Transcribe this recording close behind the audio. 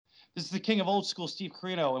This is the king of old school, Steve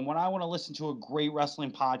Carino. And when I want to listen to a great wrestling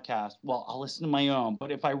podcast, well, I'll listen to my own.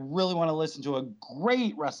 But if I really want to listen to a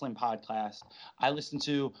great wrestling podcast, I listen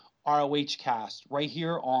to ROH Cast right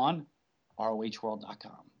here on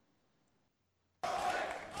ROHworld.com.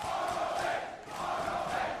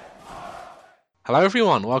 Hello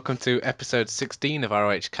everyone, welcome to episode 16 of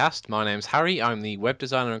ROH Cast. My name's Harry, I'm the web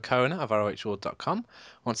designer and co-owner of ROHworld.com.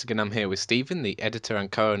 Once again I'm here with Stephen, the editor and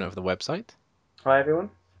co-owner of the website. Hi everyone.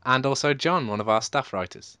 And also John, one of our staff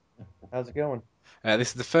writers. How's it going? This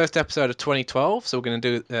is the first episode of 2012, so we're going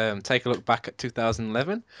to take a look back at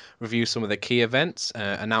 2011, review some of the key events,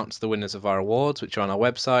 announce the winners of our awards, which are on our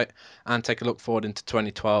website, and take a look forward into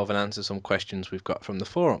 2012 and answer some questions we've got from the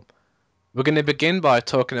forum. We're going to begin by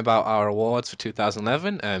talking about our awards for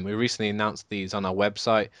 2011. We recently announced these on our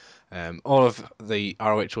website. All of the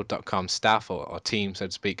ROHworld.com staff or team, so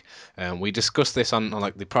to speak, we discussed this on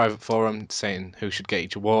like the private forum, saying who should get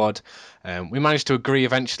each award. We managed to agree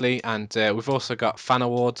eventually, and we've also got fan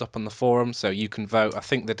awards up on the forum, so you can vote. I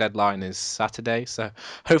think the deadline is Saturday, so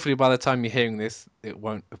hopefully by the time you're hearing this, it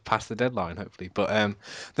won't have passed the deadline, hopefully. But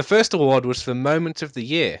the first award was for Moment of the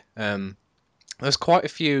Year. There's quite a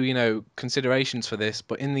few, considerations for this,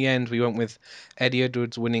 but in the end, we went with Eddie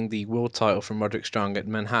Edwards winning the world title from Roderick Strong at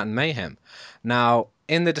Manhattan Mayhem. Now,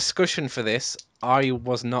 in the discussion for this, I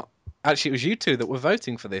was not. Actually, it was you two that were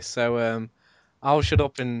voting for this, so I'll shut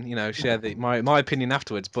up and share my opinion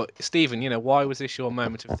afterwards. But Stephen, why was this your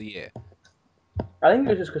moment of the year? I think it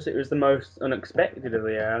was just because it was the most unexpected of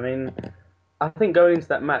the year. I mean, I think going into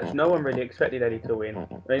that match, no one really expected Eddie to win.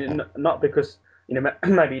 I mean, not because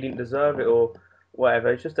maybe he didn't deserve it or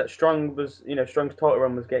whatever. It's just that Strong's title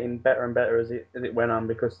run was getting better and better as it went on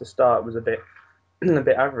because the start was a bit a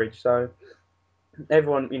bit average. So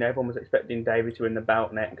everyone was expecting Davey to win the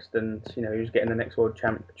bout next, and he was getting the next world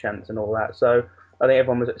champ chance and all that. So I think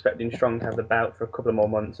everyone was expecting Strong to have the bout for a couple of more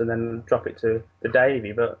months and then drop it to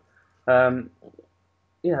Davey. But I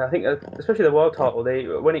think especially the world title,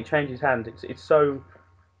 when it changes hands, it's so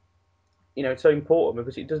it's so important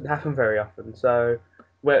because it doesn't happen very often. So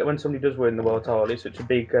when somebody does win the world title, it's such a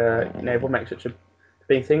big everyone makes such a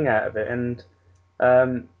big thing out of it. And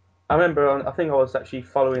I remember I think I was actually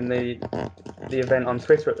following the event on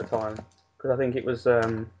Twitter at the time because I think it was I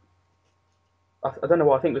don't know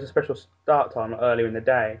why, I think it was a special start time earlier in the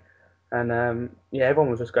day, and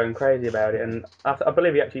everyone was just going crazy about it. And I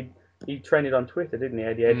believe he trended on Twitter, didn't he,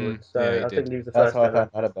 Eddie Edwards? Yeah, I think he was the That's first how I ever.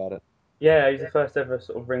 found out about it. Yeah, he's the first ever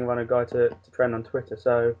sort of Ring of Honor guy to trend on Twitter.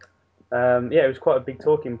 So it was quite a big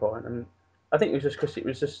talking point, and I think it was just because it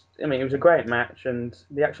was a great match, and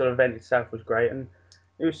the actual event itself was great, and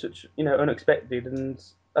it was such unexpected, and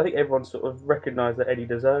I think everyone sort of recognised that Eddie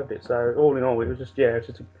deserved it. So all in all, it was just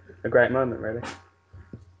a great moment, really.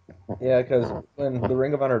 Yeah, because when the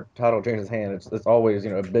Ring of Honor title changes hands, it's always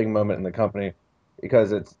a big moment in the company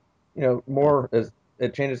because it's more as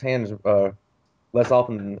it changes hands less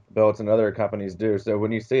often than belts and other companies do. So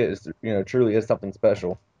when you see it, it's truly is something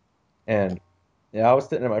special. And I was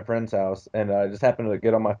sitting at my friend's house and I just happened to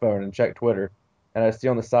get on my phone and check Twitter, and I see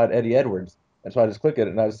on the side Eddie Edwards, and so I just click it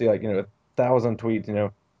and I see like 1,000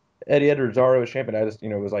 tweets, Eddie Edwards ROH champion. I just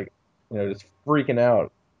was like just freaking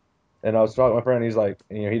out. And I was talking to my friend. He's like,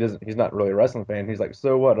 he's not really a wrestling fan. He's like,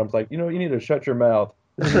 so what? I was like, you need to shut your mouth.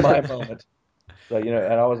 This is my moment. So and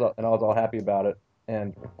I was all happy about it.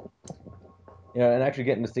 And and actually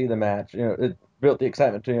getting to see the match, it built the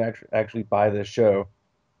excitement to actually buy this show.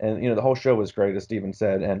 And the whole show was great, as Steven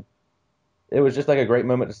said. And it was just like a great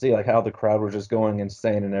moment to see like how the crowd was just going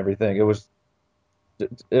insane and everything. It was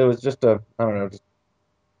just I don't know,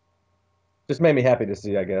 just made me happy to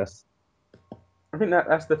see, I guess. I think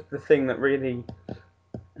that's the thing that really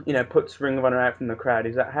puts Ring of Honor out from the crowd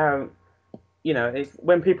is that how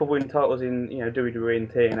when people win titles in WWE and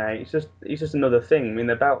TNA, it's just another thing. I mean,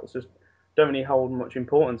 the belts just don't really hold much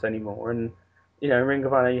importance anymore. And Ring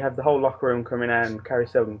of Honor, you have the whole locker room coming out and Kerry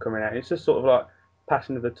Silverman coming out. It's just sort of like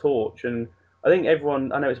passing of the torch. And I think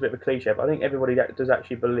everyone, I know it's a bit of a cliche, but I think everybody does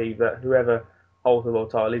actually believe that whoever holds the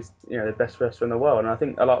world title is the best wrestler in the world. And I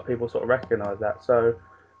think a lot of people sort of recognise that. So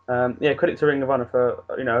credit to Ring of Honor for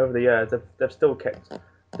over the years they've still kept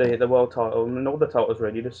the world title and all the titles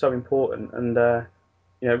really just so important, and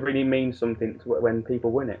really means something when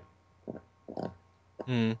people win it.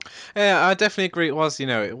 Yeah, I definitely agree. It was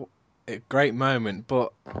a great moment,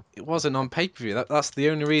 but it wasn't on pay-per-view. That's the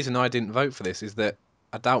only reason I didn't vote for this, is that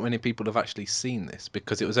I doubt many people have actually seen this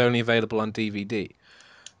because it was only available on DVD.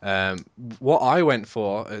 What I went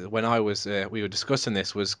for when we were discussing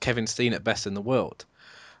this was Kevin Steen at Best in the World.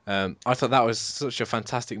 I thought that was such a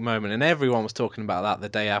fantastic moment, and everyone was talking about that the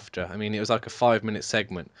day after. I mean, it was like a 5-minute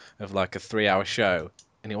segment of like a 3-hour show,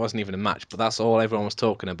 and it wasn't even a match, but that's all everyone was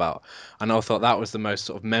talking about. And I thought that was the most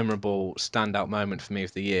sort of memorable, standout moment for me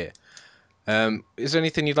of the year. Is there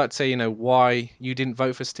anything you'd like to say, why you didn't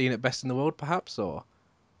vote for Steen at Best in the World, perhaps, or?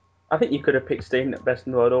 I think you could have picked Steen at Best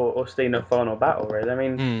in the World or Steen at Final Battle. Really, I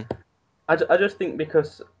mean, I just think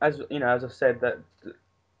because as as I've said, that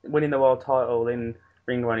winning the world title in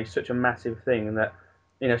Ring of Honor is such a massive thing, and that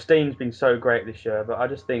Steen's been so great this year. But I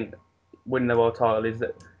just think winning the world title is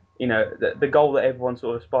that the goal that everyone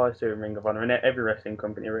sort of aspires to in Ring of Honor and every wrestling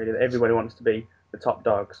company really. That everybody wants to be the top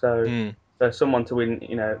dog. So someone to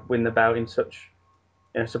win the belt in such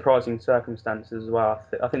surprising circumstances as well.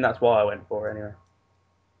 I think that's why I went for it anyway.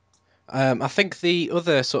 I think the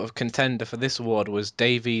other sort of contender for this award was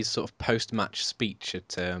Davies' sort of post-match speech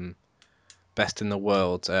at Best in the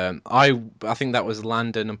World. I think that was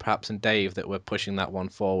Landon and perhaps Dave that were pushing that one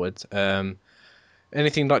forward.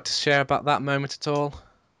 Anything you'd like to share about that moment at all?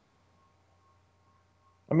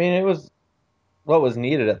 I mean, it was what was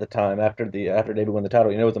needed at the time after David won the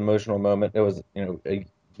title. It was an emotional moment. It was a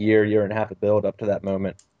year and a half of build up to that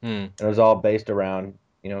moment, and it was all based around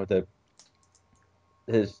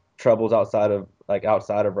his troubles outside of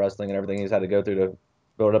wrestling and everything he's had to go through to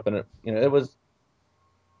build up. And it was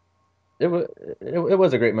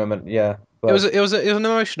a great moment. Yeah, but it was an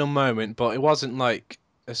emotional moment, but it wasn't like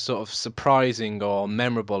a sort of surprising or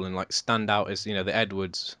memorable and like stand out as the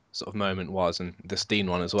Edwards sort of moment was, and the Steen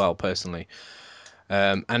one as well, personally.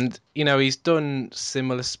 And he's done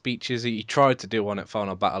similar speeches. He tried to do one at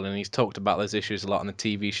Final Battle, and he's talked about those issues a lot on the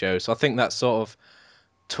TV show. So I think that sort of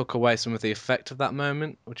took away some of the effect of that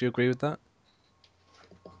moment. Would you agree with that?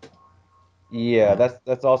 Yeah,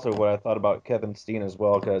 that's also what I thought about Kevin Steen as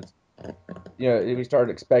well, because if we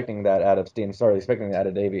started expecting that out of Steen, started expecting that out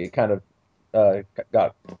of Davey, it kind of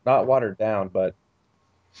got not watered down, but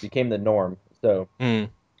became the norm. So, and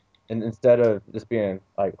instead of just being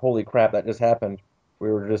like, "Holy crap, that just happened," we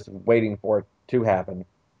were just waiting for it to happen.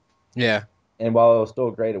 Yeah. And while it was still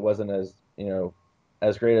great, it wasn't as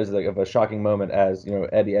great as of a shocking moment as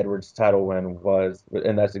Eddie Edwards' title win was,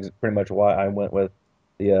 and that's pretty much why I went with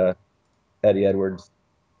the Eddie Edwards.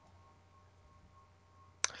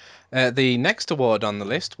 The next award on the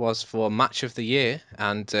list was for Match of the Year,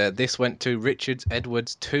 and this went to Richards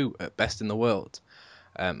Edwards 2 at Best in the World.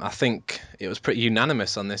 I think it was pretty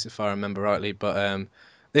unanimous on this, if I remember rightly. But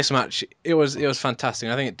this match, it was fantastic.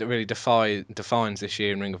 I think it really defines this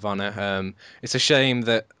year in Ring of Honor. It's a shame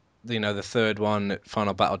that the third one,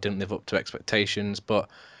 Final Battle, didn't live up to expectations. But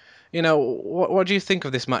what do you think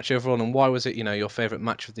of this match overall, and why was it your favourite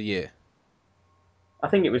match of the year? I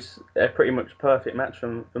think it was a pretty much perfect match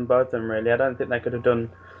from both of them, really. I don't think they could have done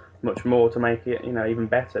much more to make it even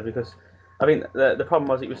better, because I think the problem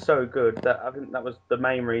was it was so good that I think that was the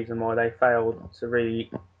main reason why they failed to really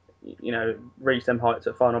reach them heights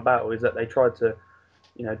at Final Battle, is that they tried to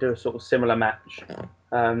do a sort of similar match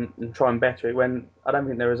and try and better it, when I don't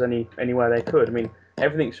think there was anywhere they could. I mean,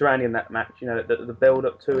 everything surrounding that match, the build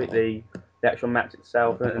up to it, the actual match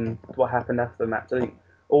itself, and what happened after the match, I think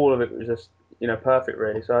all of it was just perfect,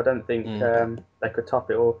 really. So I don't think they could top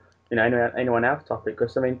it, or anyone else top it,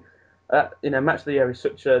 because I mean, match of the year is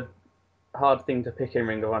such a hard thing to pick in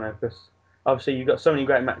Ring of Honor, because obviously you've got so many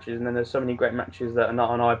great matches, and then there's so many great matches that are not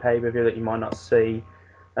on iPay-per-view that you might not see,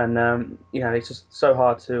 and it's just so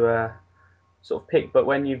hard to sort of pick. But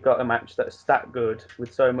when you've got a match that's that good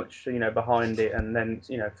with so much behind it, and then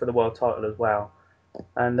for the world title as well,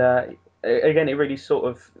 and again, it really sort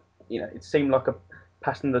of it seemed like a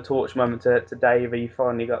passing the torch moment to Dave. He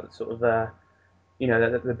finally got sort of the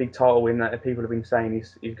big title win that people have been saying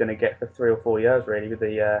he's going to get for 3 or 4 years, really, with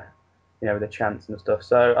the with the chants and stuff.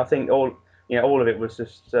 So I think all of it was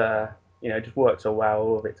just just worked so well,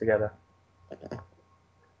 all of it together.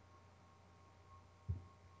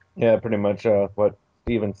 Yeah, pretty much what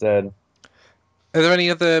Steven said. Are there any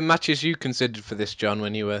other matches you considered for this, John,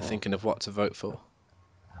 when you were thinking of what to vote for?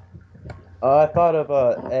 I thought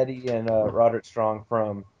of Eddie and Roderick Strong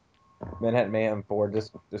from Manhattan Mayhem for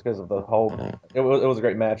just because of the whole. It was a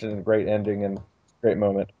great match and a great ending and great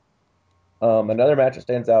moment. Another match that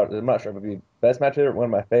stands out, I'm not sure if it would be best match ever, one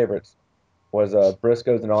of my favorites, was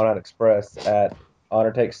Briscoes and All Night Express at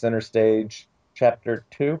Honor Takes Center Stage Chapter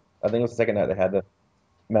 2. I think it was the second night they had the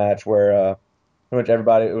match where pretty much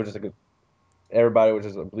everybody was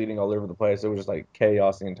just bleeding all over the place. It was just like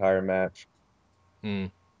chaos the entire match. And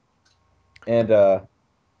I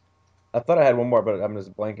thought I had one more, but I'm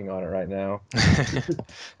just blanking on it right now. I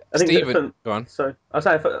think Steven, go on. So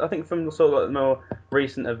I think from the sort of like the more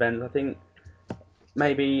recent events, I think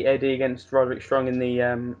maybe Eddie against Roderick Strong in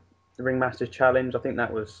the Ringmasters Challenge. I think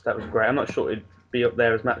that was great. I'm not sure it'd be up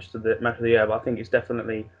there as match of the year, but I think it's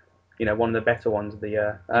definitely one of the better ones of the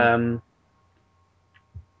year.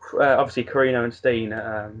 Obviously, Carino and Steen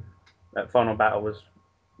at Final Battle was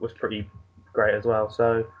pretty great as well.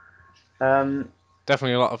 So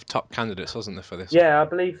Definitely a lot of top candidates, wasn't there, for this? yeah, I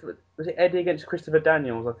believe was it Eddie against Christopher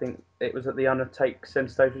Daniels? I think it was at the Undertake Center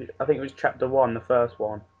Stage. I think it was Chapter 1, the first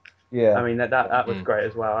one. Yeah. I mean that was great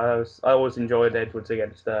as well. I always enjoyed Edwards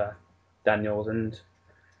against Daniels, and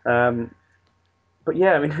but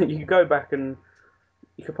yeah, I mean you could go back and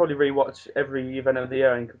you could probably rewatch every event of the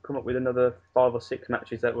year and could come up with another 5 or 6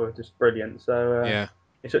 matches that were just brilliant. So Yeah.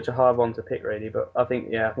 it's such a hard one to pick really, but I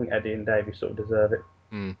think Eddie and Davey sort of deserve it.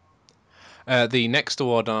 The next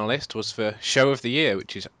award on our list was for Show of the Year,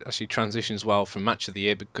 which is actually transitions well from Match of the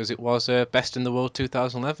Year because it was Best in the World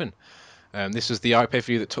 2011. This was the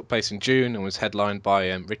pay-per-view that took place in June and was headlined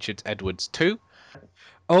by Richard Edwards 2.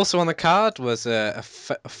 Also on the card was a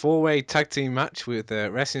four-way tag team match with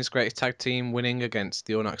Wrestling's Greatest Tag Team winning against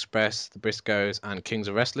the Orient Express, the Briscoes, and Kings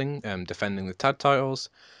of Wrestling, defending the tag titles.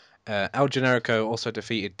 El Generico also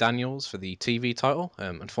defeated Daniels for the TV title.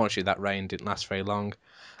 Unfortunately, that reign didn't last very long.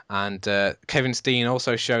 And Kevin Steen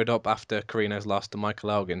also showed up after Carino's loss to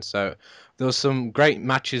Michael Elgin. So there was some great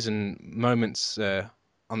matches and moments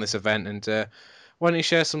on this event. And why don't you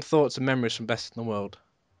share some thoughts and memories from Best in the World?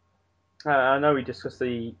 I know we discussed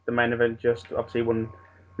the main event just obviously won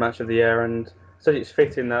Match of the Year, and so it's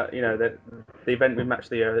fitting that that the event with Match of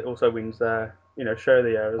the Year also wins Show of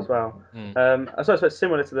the Year as well. I suppose it's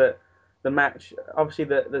similar to the match. Obviously,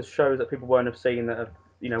 there's shows that people won't have seen that have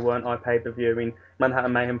weren't pay-per-view. I mean,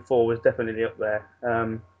 Manhattan Mayhem 4 was definitely up there.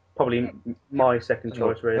 Probably my second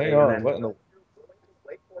choice really. Hang on, what in the...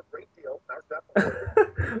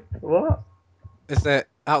 What? Is there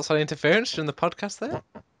outside interference during the podcast there?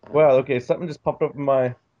 Well, okay, something just popped up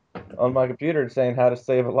on my computer saying how to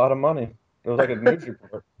save a lot of money. It was like a news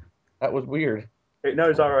report. That was weird. It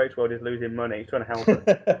knows ROH World is losing money. It's trying to help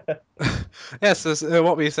it. Yes,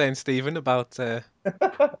 what were you saying, Stephen, about the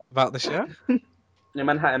show?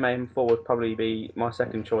 Manhattan Mayhem 4 would probably be my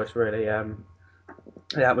second choice, really.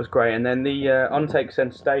 That was great. And then the on-take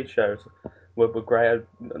center stage shows were great.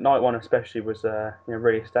 Night 1 especially was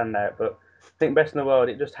really a standout. But I think Best in the World,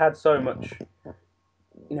 it just had so much...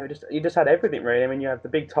 you just had everything, really. I mean, you have the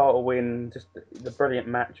big title win, just the brilliant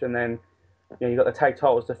match, and then you got the tag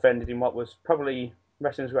titles defended in what was probably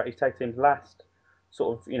Wrestling's Greatest Tag Team's last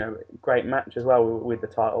sort of great match as well with the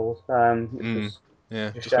titles.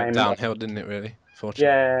 Just went downhill, didn't it? Really, fortunately.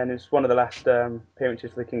 Yeah, and it's one of the last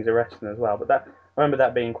appearances for the Kings of Wrestling as well. But I remember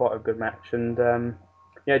that being quite a good match, and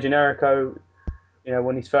Generico,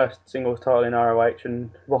 won his first singles title in ROH,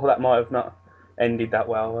 and while that might have not ended that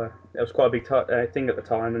well, it was quite a big thing at the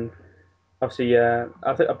time, and obviously, I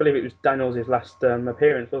believe it was Daniels' last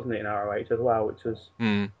appearance, wasn't it, in ROH as well, which was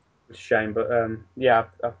a shame. But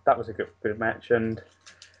that was a good match. And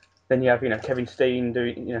then you have Kevin Steen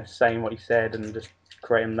doing saying what he said and just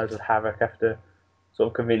creating loads of havoc after sort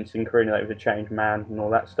of convincing Carino that he was a changed man and all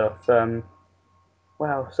that stuff.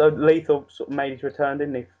 Wow, so Lethal sort of made his return,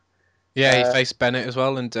 didn't he? Yeah, he faced Bennett as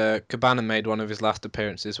well, and Cabana made one of his last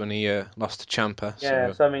appearances when he lost to Ciampa.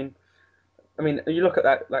 Yeah, so I mean, you look at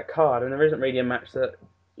that card, and there isn't really a match that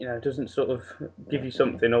doesn't sort of give you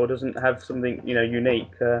something or doesn't have something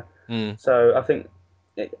unique. So I think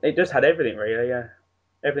it just had everything really. Yeah,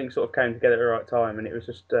 everything sort of came together at the right time, and it was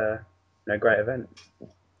just a great event.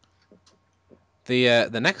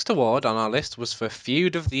 The next award on our list was for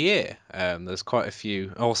Feud of the Year. There's quite a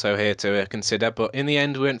few also here to consider, but in the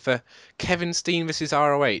end we went for Kevin Steen versus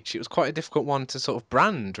ROH. It was quite a difficult one to sort of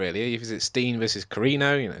brand, really. Is it Steen versus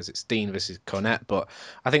Carino? Is it Steen versus Cornette? But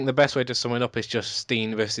I think the best way to sum it up is just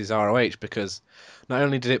Steen versus ROH, because not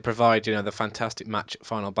only did it provide, the fantastic match at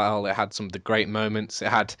Final Battle, it had some of the great moments. It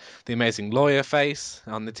had the amazing lawyer face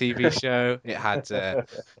on the TV show. It had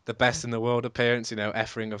the Best in the World appearance,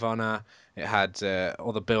 F Ring of Honor. It had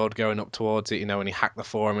all the build going up towards it, when he hacked the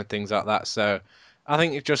forum and things like that. So I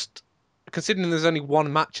think it just, considering there's only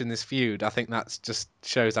one match in this feud, I think that just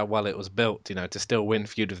shows how well it was built, to still win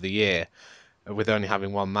Feud of the Year with only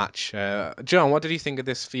having one match. John, what did you think of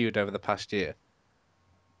this feud over the past year?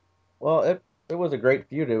 Well, it was a great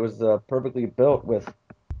feud. It was perfectly built with,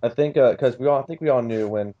 I think, because we all knew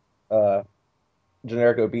when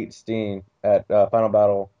Generico beat Steen at Final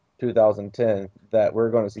Battle 2010 that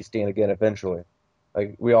we're going to see Steen again eventually.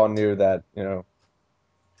 Like, we all knew that,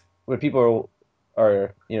 when people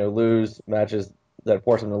are, lose matches that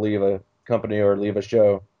force them to leave a company or leave a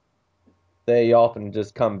show, they often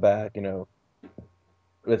just come back,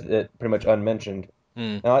 with it pretty much unmentioned.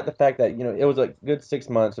 And I like the fact that it was a good 6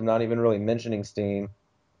 months of not even really mentioning Steen,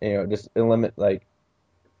 just eliminate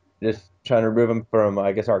just trying to remove him from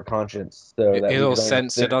I guess our conscience so He that was we all don't even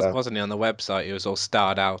censored, think about. wasn't he, on the website? He was all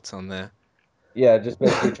starred out on there. Yeah, just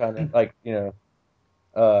basically trying to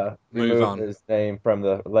Move remove on. his name from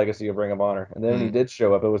the legacy of Ring of Honor. And then when he Mm. did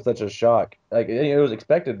show up, it was such a shock. Like it was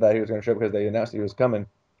expected that he was going to show up because they announced he was coming,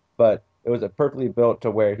 but it was a perfectly built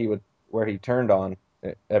to where he turned on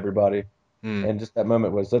everybody, Mm. and just that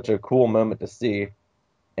moment was such a cool moment to see,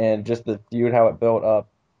 and just the feud how it built up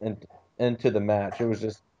and into the match. It was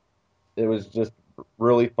just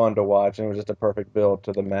really fun to watch, and it was just a perfect build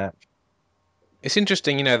to the match. It's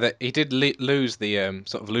interesting, that he did lose the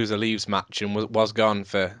sort of loser leaves match and was gone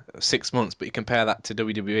for 6 months. But you compare that to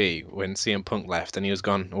WWE when CM Punk left and he was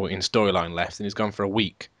gone, or in storyline left and he's gone for a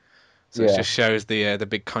week. So it Yeah. just shows the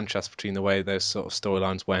big contrast between the way those sort of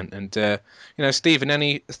storylines went. And Stephen,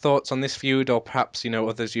 any thoughts on this feud, or perhaps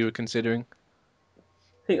others you were considering?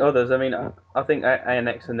 I think others. I mean, I think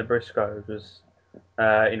ANX and the Briscoes was,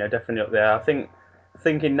 definitely up there. I think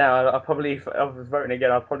thinking now, I probably if I was voting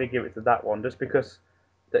again, I'd probably give it to that one just because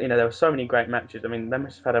there were so many great matches. I mean, they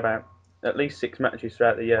must have had about at least 6 matches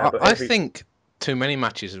throughout the year, but I think too many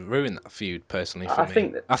matches ruined that feud, personally, for I me.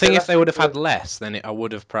 think I the think if last they would have couple had of less, then I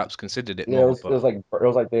would have perhaps considered it Yeah, it more. was, it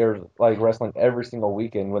was like they were like wrestling every single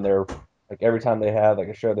weekend when they were like every time they had like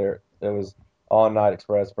a show there it was All Night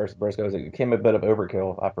Express versus Briscoes. It became a bit of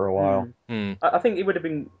overkill after a while. Hmm. Hmm. I think it would have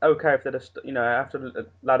been okay if they'd have, after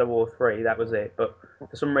Ladder War 3, that was it. But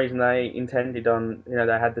for some reason, they intended on, they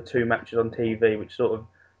had the 2 matches on TV, which sort of,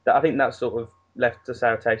 I think that sort of left a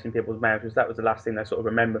sour taste in people's mouths because that was the last thing they sort of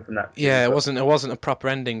remember from that Yeah, feud. it But wasn't a proper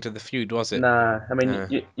ending to the feud, was it? nah, I mean, Uh,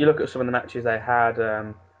 you look at some of the matches they had,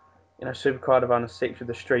 Supercard of Honor 6 with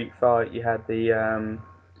the street fight, you had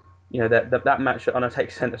that match on a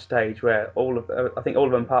take center stage where I think all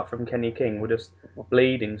of them apart from Kenny King were just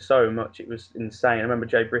bleeding so much it was insane. I remember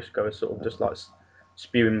Jay Briscoe was sort of just like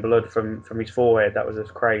spewing blood from his forehead. That was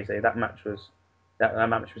just crazy. That match was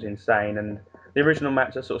insane. And the original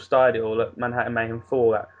match that sort of started it all at Manhattan Mayhem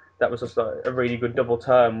 4, that was just like a really good double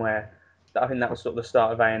turn where I think that was sort of the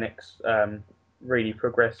start of ANX really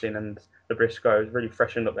progressing, and the Briscoes really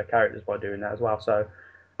freshened up their characters by doing that as well. So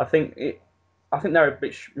I think it I think they're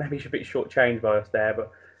maybe a bit shortchanged by us there,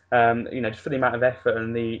 but just for the amount of effort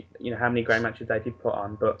and the how many great matches they did put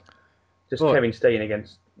on. But just but Kevin Steen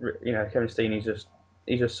against Kevin Steen,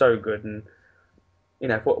 he's just so good, and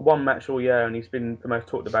for one match all year, and he's been the most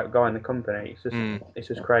talked about guy in the company. mm, It's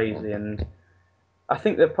just crazy, and I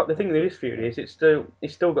think the thing with this feud is it's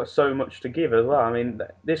still got so much to give as well. I mean,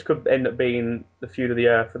 this could end up being the feud of the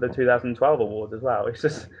year for the 2012 awards as well. It's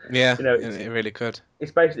just yeah, it's it really could.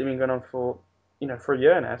 it's basically been going on for a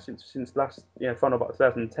year now since last final about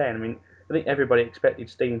 2010. I mean, I think everybody expected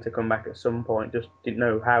Steen to come back at some point, just didn't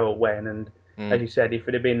know how or when. And as Mm, you said, if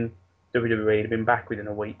it had been WWE, it'd have been back within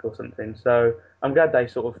a week or something. So I'm glad they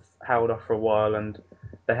sort of held off for a while and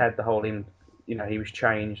they had the whole he was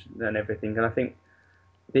changed and everything. And I think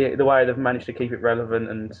the way they've managed to keep it relevant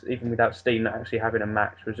and even without Steen not actually having a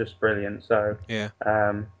match was just brilliant. So yeah.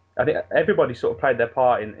 um, I think everybody sort of played their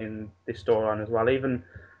part in this storyline as well. Even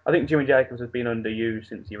I think Jimmy Jacobs has been underused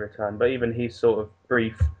since he returned, but even his sort of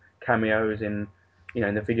brief cameos in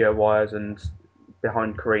the video wires and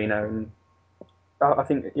behind Carino, and I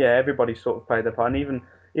think everybody sort of played their part, and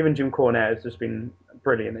even Jim Cornette has just been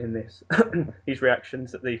brilliant in this. His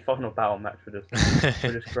reactions at the final battle match were just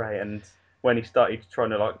great, and when he started trying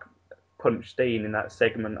to like punch Steen in that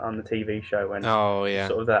segment on the TV show, when Oh yeah.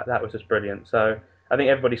 sort of that was just brilliant. So I think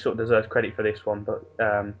everybody sort of deserves credit for this one, but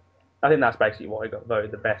I think that's basically why it got voted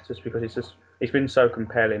the best, just because it's been so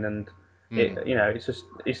compelling, and Mm,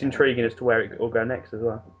 it's intriguing as to where it will go next as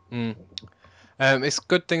well. mm. It's a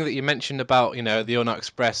good thing that you mentioned about the Orient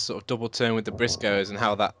Express sort of double turn with the Briscoes and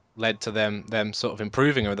how that led to them sort of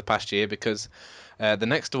improving over the past year, because the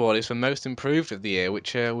next award is for most improved of the year,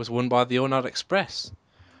 which was won by the Orient Express.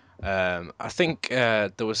 I think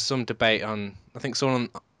there was some debate on. I think someone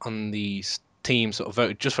on the team sort of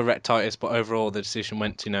voted just for Rhett Titus, but overall the decision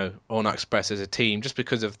went to Orient Express as a team, just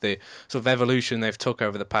because of the sort of evolution they've took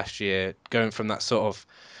over the past year, going from that sort of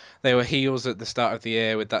they were heels at the start of the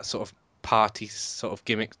year with that sort of party sort of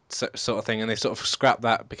gimmick sort of thing, and they sort of scrapped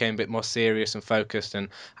that, became a bit more serious and focused, and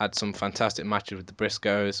had some fantastic matches with the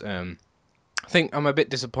Briscoes. I think I'm a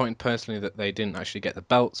bit disappointed personally that they didn't actually get the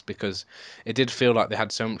belts, because it did feel like they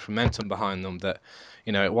had so much momentum behind them that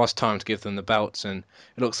it was time to give them the belts. And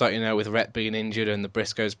it looks like with Rhett being injured and the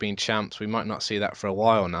Briscoes being champs, we might not see that for a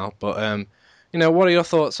while now. But what are your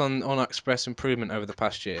thoughts on Express improvement over the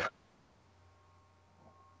past year?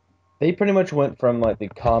 they pretty much went from like the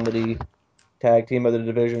comedy tag team of the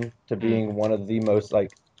division to being one of the most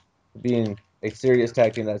like being a serious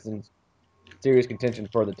tag team that's in serious contention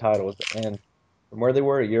for the titles. And from where they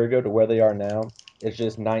were a year ago to where they are now, it's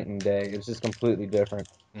just night and day. It's just completely different.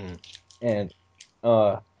 Mm. And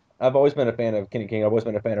uh, I've always been a fan of Kenny King. I've always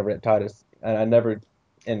been a fan of Rhett Titus, and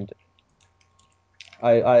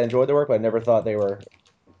I enjoyed their work, but I never thought they were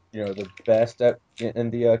the best in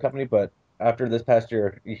the company. But after this past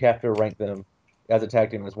year, you have to rank them as a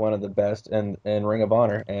tag team as one of the best in Ring of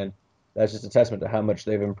Honor, and that's just a testament to how much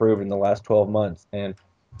they've improved in the last 12 months and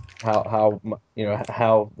how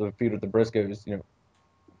the feud with the Briscoes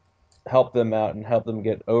helped them out and helped them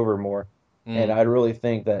get over more. And I really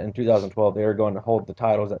think that in 2012 they are going to hold the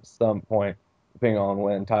titles at some point, depending on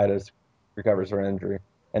when Titus recovers from injury.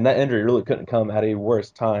 And that injury really couldn't come at a worse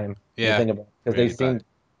time. Yeah, you think about because really they seemed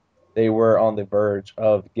they were on the verge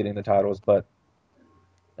of getting the titles, but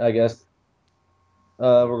I guess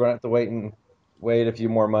we're gonna have to wait a few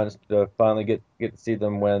more months to finally get to see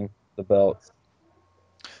them win the belts.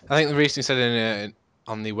 I think the reason he said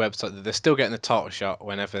on the website that they're still getting the title shot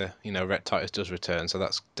whenever Rhett Titus does return, so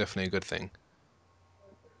that's definitely a good thing.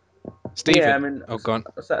 Stephen, Yeah, I mean, go on.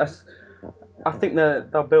 I think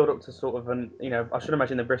they'll build up to sort of I should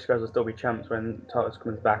imagine the Briscoes will still be champs when Titus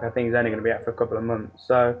comes back. I think he's only going to be out for a couple of months,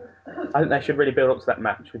 so I think they should really build up to that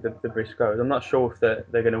match with the Briscoes. I'm not sure if they're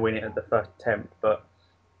going to win it at the first attempt, but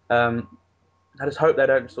I just hope they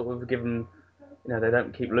don't sort of give them, they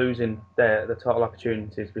don't keep losing the title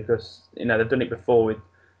opportunities because they've done it before with,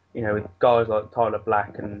 with guys like Tyler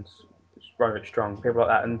Black and Roderick Strong, people like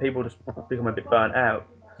that, and people just become a bit burnt out.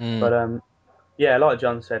 But yeah, like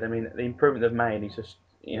John said, I mean, the improvement they've made is just,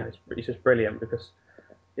 it's just brilliant because,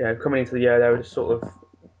 coming into the year, they were just sort of,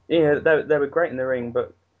 they were great in the ring,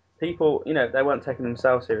 but people, they weren't taking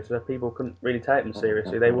themselves seriously. So people couldn't really take them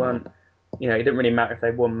seriously. They weren't, it didn't really matter if they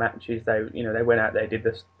won matches. They went out there, did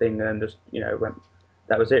this thing, and just, went.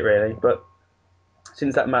 That was it really. But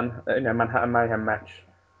since that Manhattan Mayhem match,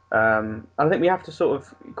 I think we have to sort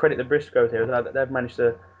of credit the Briscoes here that they've managed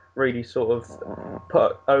to really sort of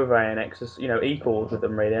put over ANX as equals with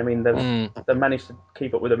them. Really, I mean they've managed to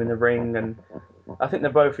keep up with them in the ring, and I think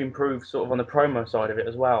they've both improved sort of on the promo side of it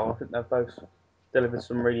as well. I think they've both delivered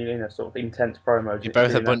some really sort of intense promos. You're both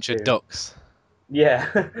a during that bunch of feud. ducks. Yeah,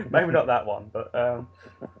 maybe not that one, but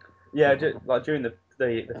yeah, just, like during the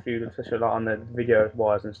feud, especially like on the video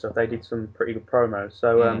wires and stuff, they did some pretty good promos.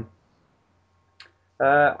 So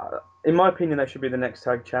in my opinion, they should be the next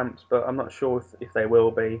tag champs, but I'm not sure if they will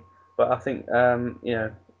be. But I think Some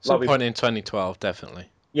like point in 2012, definitely.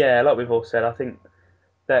 yeah, like we've all said, I think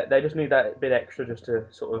that they just need that bit extra just to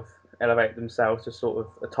sort of elevate themselves to sort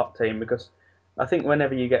of a top team because I think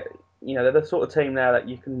whenever you get they're the sort of team now that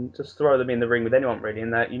you can just throw them in the ring with anyone really,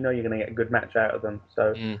 and that you're going to get a good match out of them.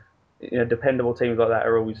 So dependable teams like that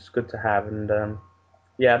are always good to have, and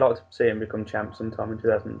yeah, I'd like to see them become champs sometime in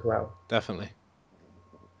 2012. Definitely.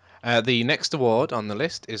 The next award on the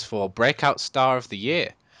list is for Breakout Star of the Year.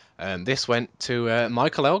 This went to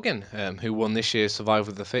Michael Elgin, who won this year's Survival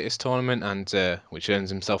of the Fittest tournament, and which earns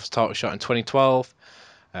himself a title shot in 2012.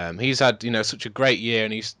 He's had such a great year,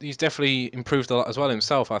 and he's definitely improved a lot as well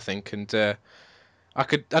himself, I think. And I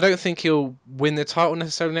don't think he'll win the title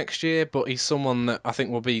necessarily next year, but he's someone that I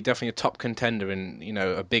think will be definitely a top contender and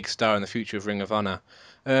a big star in the future of Ring of Honor.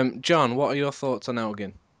 John, what are your thoughts on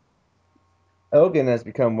Elgin? Elgin has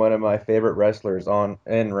become one of my favorite wrestlers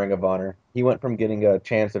in Ring of Honor. He went from getting a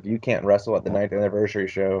chance of You Can't Wrestle at the 9th anniversary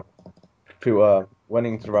show to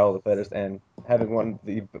winning Survival of the Fittest and having one of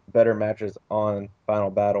the better matches on Final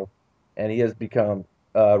Battle. And he has become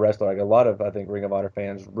a wrestler like a lot of, I think, Ring of Honor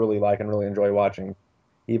fans really like and really enjoy watching.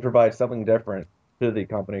 He provides something different to the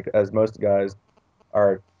company, as most guys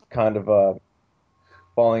are kind of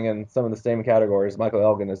falling in some of the same categories. Michael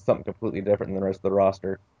Elgin is something completely different than the rest of the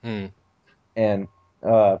roster. And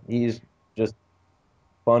he's just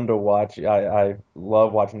fun to watch. I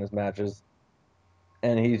love watching his matches,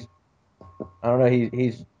 and I don't know,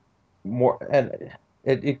 he's more, and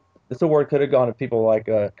this award could have gone to people like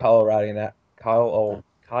Kyle O'Reilly, and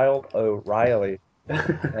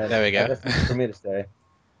There we go. that's easy for me to say,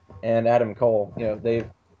 and Adam Cole. They've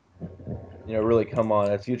really come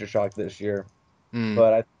on as Future Shock this year,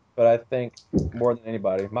 but I think more than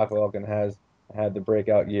anybody, Michael Elgin has had the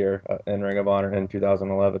breakout year in Ring of Honor in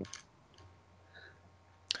 2011.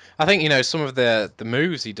 I think some of the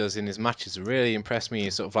moves he does in his matches really impress me.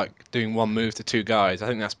 He's sort of like doing one move to two guys. I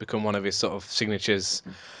think that's become one of his sort of signatures.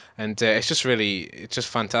 And it's just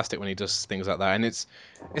fantastic when he does things like that. And it's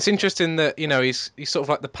interesting that he's sort of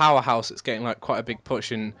like the powerhouse that's getting like quite a big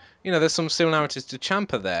push, and there's some similarities to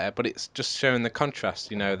Ciampa there, but it's just showing the contrast.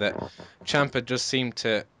 That Ciampa does seem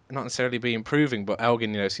to not necessarily be improving, but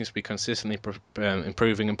Elgin seems to be consistently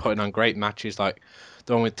improving and putting on great matches. Like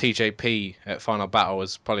the one with TJP at Final Battle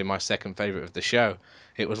was probably my second favorite of the show.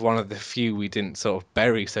 It was one of the few we didn't sort of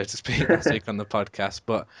bury, so to speak, last week on the podcast.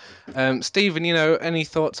 But Stephen, any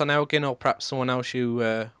thoughts on Elgin, or perhaps someone else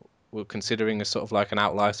you were considering as sort of like an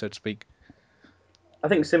outlier, so to speak? I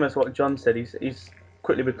think similar to what John said, he's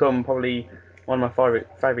quickly become probably one of my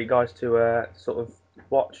favourite guys to sort of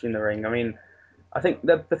watch in the ring. I mean, I think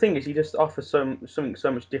the thing is he just offers something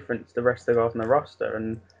so much different to the rest of the guys on the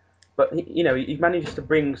roster, but he manages to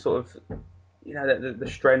bring sort of the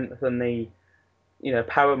strength and the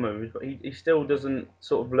power moves, but he still doesn't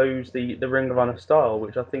sort of lose the Ring of Honor style,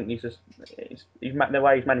 which I think the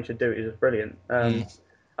way he's managed to do it is just brilliant. I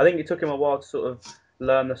think it took him a while to sort of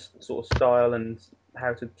learn the sort of style and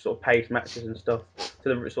how to sort of pace matches and stuff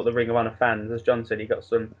to the sort of the Ring of Honor fans. As John said, he got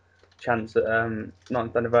some chance at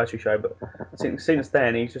 9th anniversary show, but since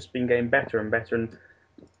then he's just been getting better and better. And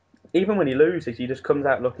even when he loses, he just comes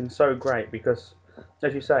out looking so great because,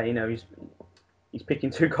 as you say, he's picking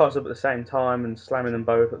two guys up at the same time and slamming them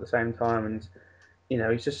both at the same time, and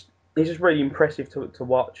he's just really impressive to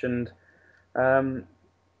watch. And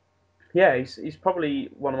he's probably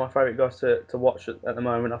one of my favourite guys to watch at the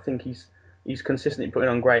moment. I think he's consistently putting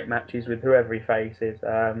on great matches with whoever he faces.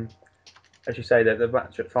 As you say, that the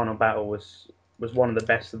match at Final Battle was one of the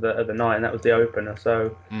best of the night, and that was the opener.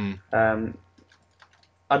 So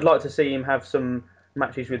I'd like to see him have some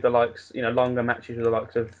matches with the likes, longer matches with the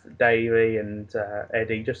likes of Davey and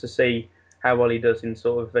Eddie, just to see how well he does in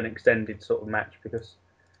sort of an extended sort of match. Because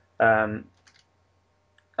I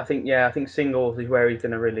think singles is where he's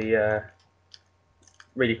going to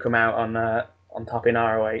really come out on top in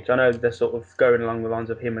ROH. I know they're sort of going along the lines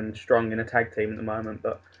of him and Strong in a tag team at the moment,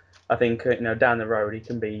 but I think down the road he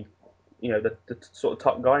can be the sort of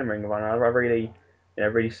top guy in Ring of Honor. I really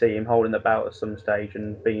see him holding the belt at some stage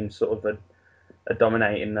and being sort of a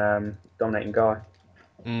dominating guy.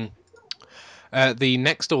 The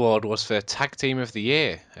next award was for Tag Team of the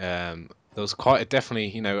Year. There was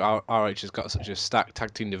definitely, ROH has got such a stacked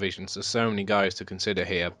tag team division, so many guys to consider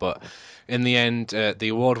here. But in the end, the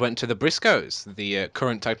award went to the Briscoes, the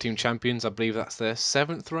current tag team champions. I believe that's their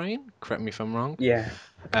 7th reign. Correct me if I'm wrong. Yeah.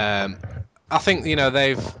 I think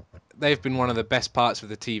they've been one of the best parts of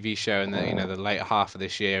the TV show in the later half of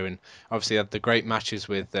this year, and obviously had the great matches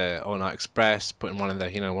with All Night Express, putting one of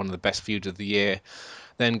the best feuds of the year.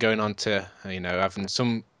 Then going on to having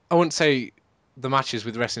some, I wouldn't say the matches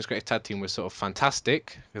with Wrestling's Greatest Tag Team was sort of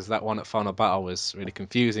fantastic, because that one at Final Battle was really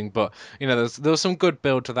confusing, but there was some good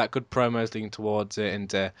build to that, good promos leading towards it,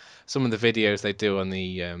 and some of the videos they do on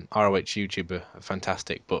the ROH YouTube are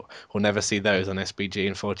fantastic, but we'll never see those on SBG,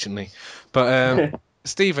 unfortunately. But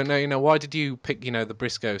Stephen, why did you pick the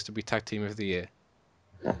Briscoes to be Tag Team of the Year?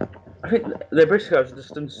 I think the Briscoes have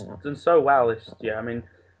just done so well this year. I mean,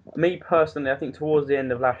 me personally, I think towards the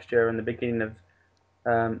end of last year and the beginning of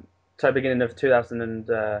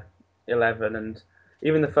 2011 and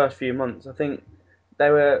even the first few months, I think they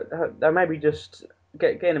maybe just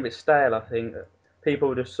getting a bit stale. I think people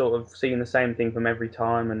were just sort of seeing the same thing from every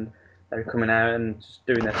time, and they were coming out and just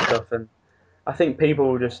doing their stuff. And I think people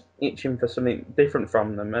were just itching for something different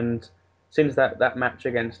from them. And since that match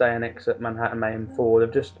against ANX at Manhattan Mayhem 4,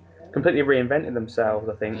 they've just completely reinvented themselves.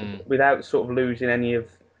 I think without sort of losing any of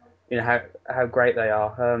how great they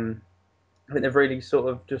are. I think they've really sort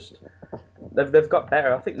of just they've got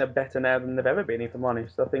better. I think they're better now than they've ever been, if I'm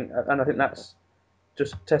honest. I think that's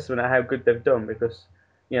just testament to how good they've done, because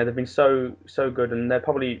they've been so good, and they're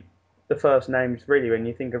probably the first names really when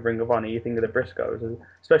you think of Ring of Honor. You think of the Briscoes,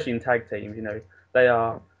 especially in tag teams. They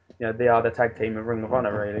are the tag team of Ring of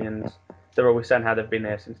Honor really, and they're always saying how they've been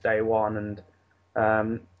there since day one. And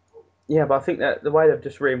but I think that the way they've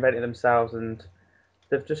just reinvented themselves, and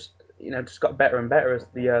they've just got better and better as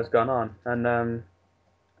the years gone on. And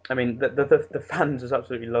I mean, the fans just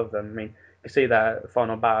absolutely love them. I mean, you see that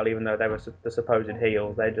Final Battle, even though they were the supposed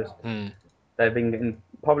heels, they've been getting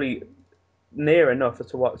probably near enough as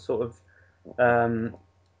to what sort of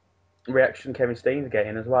reaction Kevin Steen's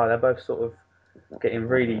getting as well. They're both sort of getting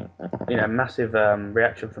really massive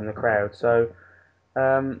reaction from the crowd. So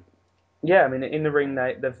I mean, in the ring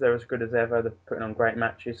they're as good as ever. They're putting on great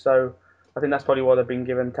matches. So I think that's probably why they've been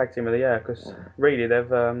given Tag Team of the Year, because really they've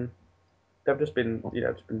just been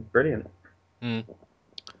it's been brilliant.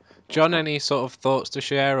 John, any sort of thoughts to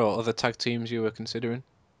share, or other tag teams you were considering?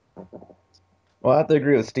 Well, I have to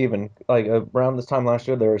agree with Steven. Like around this time last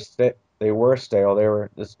year, they were stale. They were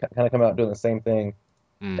just kind of coming out doing the same thing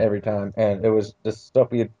Mm. every time, and it was just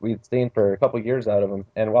stuff we'd seen for a couple years out of them.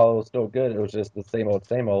 And while it was still good, it was just the same old,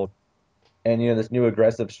 same old. And this new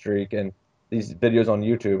aggressive streak and these videos on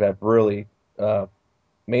YouTube have really uh,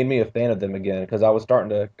 made me a fan of them again because I was starting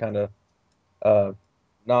to kind of uh,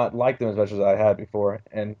 not like them as much as I had before,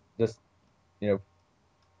 and just you know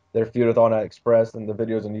their feud with All Night Express and the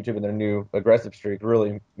videos on YouTube and their new aggressive streak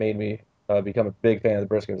really made me become a big fan of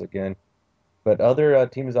the Briscoes again. But other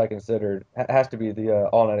teams I considered has to be the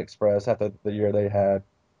All Night Express after the year they had.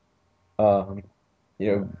 Um,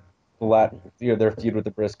 you know, their feud with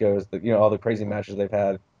the Briscoes, all the crazy matches they've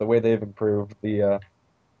had, the way they've improved, the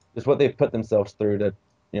just what they've put themselves through to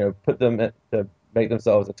put to make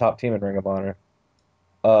themselves a top team in Ring of Honor.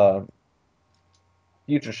 Uh,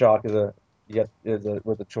 Future Shock was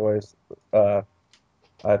a choice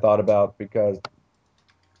I thought about because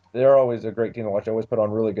they're always a great team to watch. They always put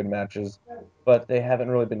on really good matches, but they haven't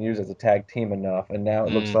really been used as a tag team enough. And now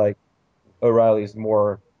it looks Mm. like O'Reilly's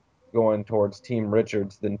more going towards Team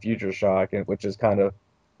Richards than Future Shock, which is kind of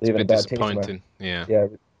It's a leaving a bit bad taste in my disappointing. Yeah. yeah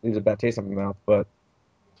leaves a bad taste in my mouth. But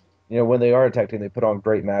when they are a tag team, they put on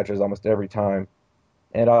great matches almost every time.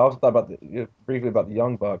 And I also thought briefly about the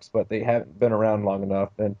Young Bucks, but they haven't been around long enough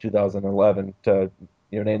in 2011 to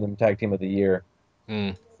name them Tag Team of the Year.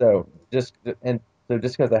 Mm. So just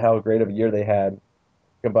because of how great of a year they had,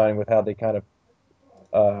 combined with how they kind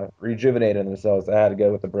of rejuvenated themselves, I had to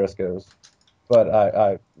go with the Briscoes. But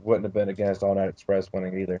I wouldn't have been against All Night Express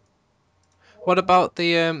winning either. What about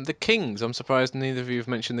the Kings? I'm surprised neither of you have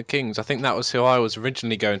mentioned the Kings. I think that was who I was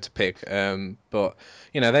originally going to pick. But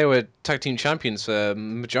they were tag team champions for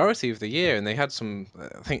majority of the year, and they had some.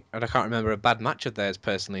 I think, and I can't remember a bad match of theirs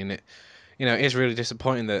personally, and it is really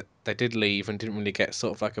disappointing that they did leave and didn't really get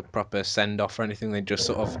sort of like a proper send off or anything. They just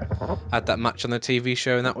sort of had that match on the TV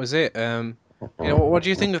show, and that was it. What do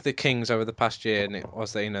you think of the Kings over the past year? And it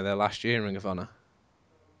was their last year in Ring of Honor.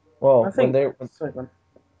 Well, I think. Sorry, go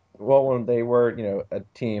on. when they were a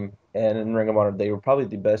team and in Ring of Honor, they were probably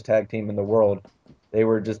the best tag team in the world. They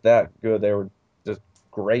were just that good. They were just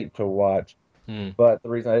great to watch. Hmm. But the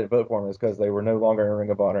reason I didn't vote for them is because they were no longer in Ring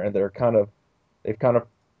of Honor, and they've kind of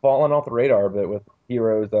fallen off the radar a bit with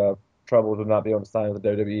Heroes' troubles with not being able to sign with the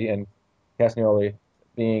WWE and Castagnoli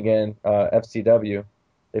being in FCW.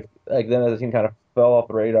 If like then as a team kind of fell off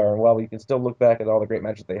the radar, and while we can still look back at all the great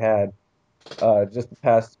matches they had, just the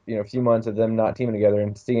past few months of them not teaming together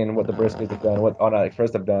and seeing what the Briscoes have done, what On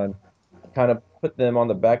Express have done, kind of put them on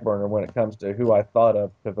the back burner when it comes to who I thought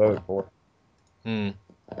of to vote for. Hmm.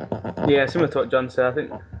 Yeah, similar to what John said. I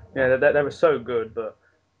think they were so good, but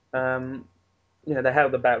um, they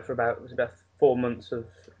held the belt for about 4 months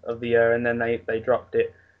of the year, and then they dropped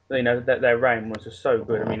it. Their reign was just so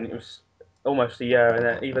good. I mean, it was almost a year, and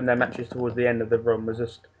then even their matches towards the end of the run was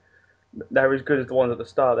just they were as good as the ones at the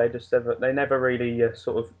start. They never really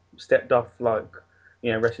sort of stepped off like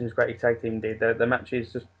wrestling's greatest tag team did. The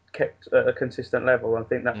matches just kept at a consistent level. I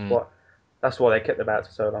think Hmm. that's why they kept the belt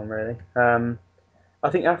for so long, really. I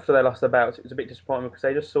think after they lost the belts, it was a bit disappointing because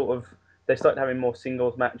they just sort of they started having more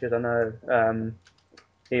singles matches. I know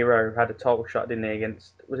Hero had a title shot, didn't he,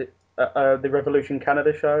 against was it the Revolution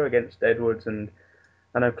Canada show against Edwards, and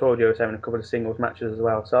I know Claudio was having a couple of singles matches as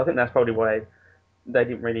well. So I think that's probably why they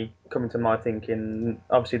didn't really come into my thinking.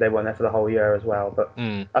 Obviously, they weren't there for the whole year as well, but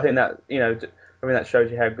Hmm. I think that that shows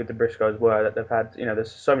you how good the Briscoes were. That they've had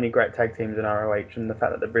there's so many great tag teams in ROH, and the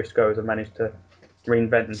fact that the Briscoes have managed to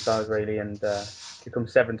reinvent themselves really and become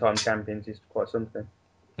 7-time champions is quite something.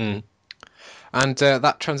 Hmm. And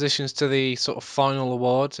that transitions to the sort of final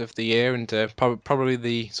awards of the year, and probably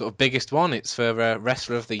the sort of biggest one. It's for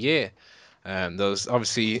Wrestler of the Year. There's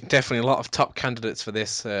obviously definitely a lot of top candidates for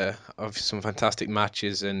this. Obviously, some fantastic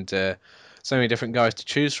matches and so many different guys to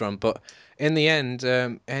choose from. But in the end,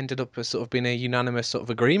 ended up as sort of being a unanimous sort of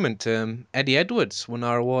agreement. Eddie Edwards won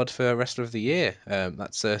our award for Wrestler of the Year.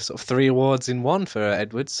 That's sort of 3 awards in one for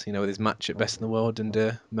Edwards. With his match at Best in the World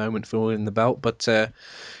and moment for winning the belt. But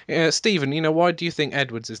Stephen, why do you think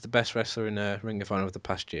Edwards is the best wrestler in Ring of Honor of the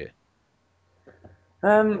past year?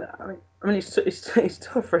 It's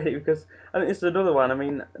tough really because I think this is another one. I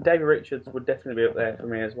mean, David Richards would definitely be up there for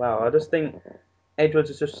me as well. I just think Edwards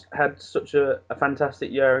has just had such a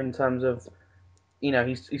fantastic year in terms of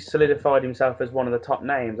he's solidified himself as one of the top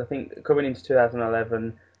names. I think coming into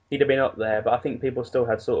 2011, he'd have been up there, but I think people still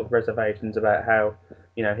had sort of reservations about how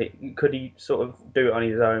he sort of do it on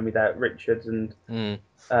his own without Richards, and Mm.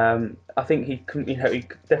 I think he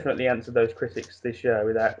definitely answered those critics this year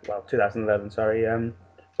 2011, sorry,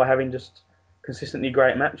 by having just consistently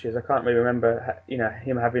great matches. I can't really remember,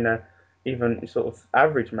 him having a even sort of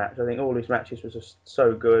average match. I think all his matches was just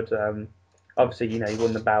so good. Obviously, he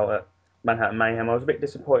won the bout at Manhattan Mayhem. I was a bit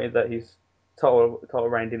disappointed that his title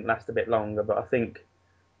reign didn't last a bit longer, but I think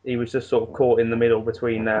he was just sort of caught in the middle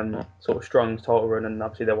between sort of Strong's title run, and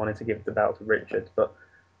obviously they wanted to give the belt to Richards. But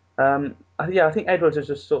I think Edwards has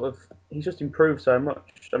just he's just improved so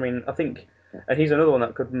much. I mean, I think, and he's another one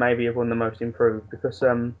that could maybe have won the most improved because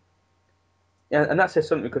yeah, and that says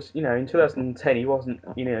something because in 2010 he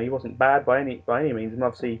wasn't bad by any means, and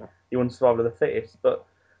obviously he won Survival of the Fittest. But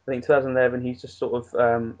I think 2011 he's just sort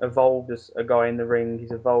of evolved as a guy in the ring.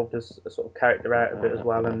 He's evolved as a sort of character out of it as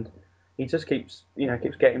well, and he just keeps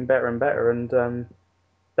getting better and better. And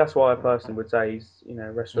that's why I personally would say he's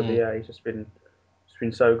wrestler of the year. He's just been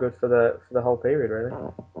so good for the whole period, really.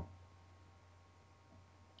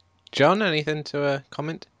 John, anything to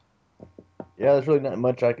comment? Yeah, there's really not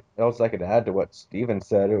much else I could add to what Steven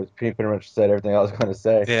said. It was pretty much said everything I was going to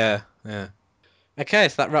say. Yeah. Okay,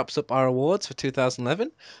 so that wraps up our awards for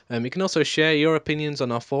 2011. You can also share your opinions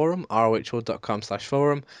on our forum,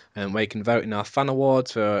 rohworld.com/forum, where you can vote in our fan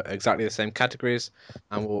awards for exactly the same categories,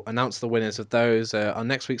 and we'll announce the winners of those on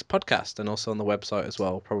next week's podcast and also on the website as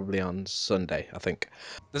well, probably on Sunday, I think.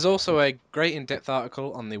 There's also a great in-depth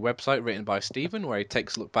article on the website written by Stephen, where he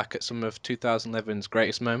takes a look back at some of 2011's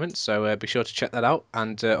greatest moments, so be sure to check that out.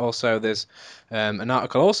 And also there's an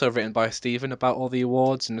article also written by Stephen about all the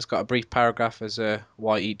awards, and it's got a brief paragraph as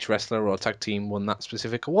why each wrestler or tag team won that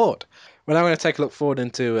specific award. Well, I'm going to take a look forward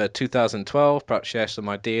into 2012, perhaps share some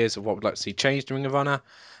ideas of what we'd like to see changed in Ring of Honor,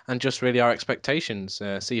 and just really our expectations,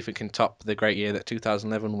 see if it can top the great year that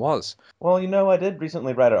 2011 was. Well, I did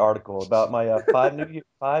recently write an article about my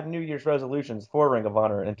five New Year's resolutions for Ring of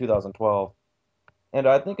Honor in 2012, and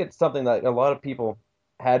I think it's something that a lot of people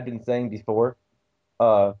had been saying before.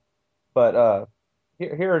 But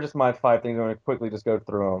here are just my 5 things. I'm going to quickly just go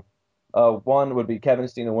through them. One would be Kevin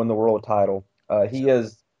Steen to win the world title. He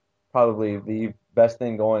is probably the best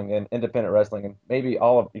thing going in independent wrestling, and maybe you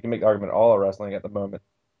can make the argument all of wrestling at the moment.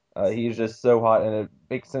 He's just so hot, and it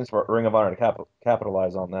makes sense for Ring of Honor to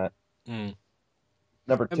capitalize on that.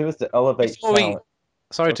 Number 2 is to elevate talent.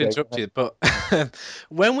 Sorry to interrupt you, but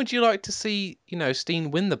when would you like to see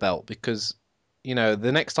Steen win the belt? Because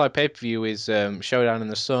the next type pay-per-view is Showdown in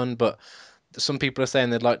the Sun, but some people are saying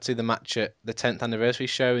they'd like to see the match at the 10th anniversary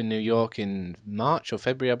show in New York in March or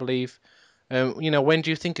February, I believe. When do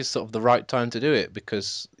you think is sort of the right time to do it?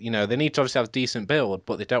 Because they need to obviously have a decent build,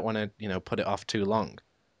 but they don't want to put it off too long.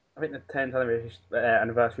 I think the 10th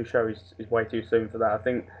anniversary show is way too soon for that. I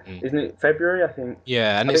think, isn't it February? I think.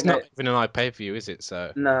 Yeah, and it's not even an pay-per-view, is it?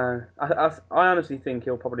 So. No, I honestly think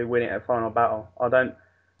he'll probably win it at Final Battle. I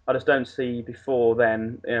just don't see before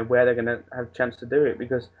then where they're going to have a chance to do it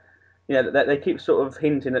because they keep sort of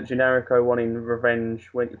hinting at Generico wanting revenge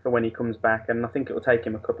for when he comes back, and I think it will take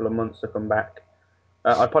him a couple of months to come back.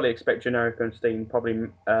 I'd probably expect Generico and Steen probably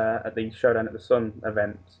at the Showdown at the Sun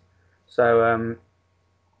event. So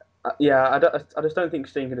I just don't think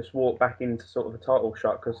Steen can just walk back into sort of a title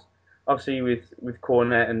shot because obviously with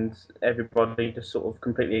Cornette and everybody just sort of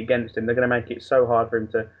completely against him, they're going to make it so hard for him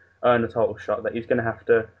to earn a title shot that he's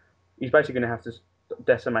basically going to have to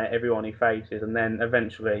decimate everyone he faces, and then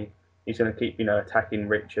eventually he's going to keep attacking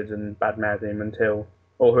Richards and badmouthing him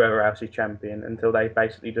or whoever else is champion until they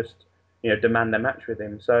basically just demand a match with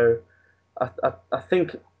him. So I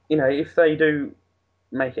think if they do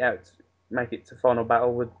make it to Final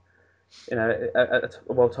Battle with a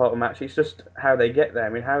world title match, it's just how they get there. I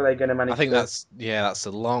mean, how are they going to manage? I think that's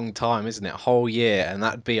a long time, isn't it? A whole year, and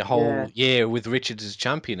that'd be a whole year with Richards as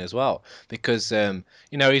champion as well, because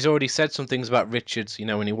he's already said some things about Richards,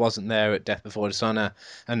 when he wasn't there at Death Before Dishonor,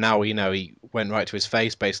 and now he went right to his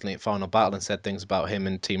face basically at Final Battle and said things about him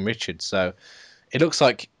and Team Richards. So it looks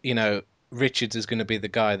like Richards is going to be the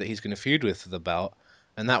guy that he's going to feud with for the belt.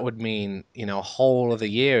 And that would mean, a whole other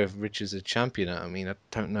year of Richards as champion. I mean, I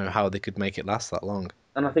don't know how they could make it last that long.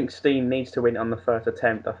 And I think Steen needs to win it on the first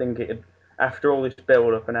attempt. I think after all this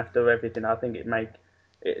build-up and after everything, I think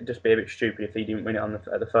it'd just be a bit stupid if he didn't win it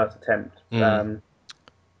at the first attempt.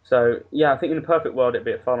 So, I think in a perfect world it'd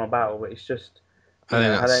be a Final Battle, but it's just... I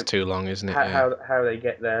think that's too long, isn't it? How they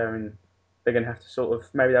get there, and they're going to have to sort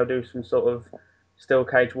of... Maybe they'll do some sort of steel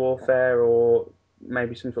cage warfare or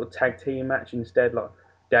maybe some sort of tag team match instead, like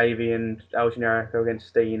Davey and El Generico against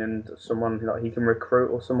Steen and someone like he can recruit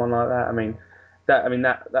or someone like that. I mean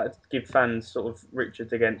that give fans sort of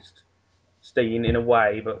Richards against Steen in a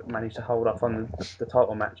way, but manage to hold off on the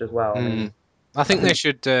title match as well. I mean, I think they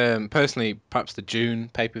should personally, perhaps the June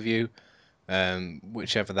pay-per-view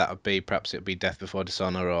whichever that would be. Perhaps it would be Death Before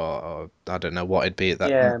Dishonor, or I don't know what it'd be at that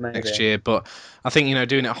Yeah, next maybe. year. But I think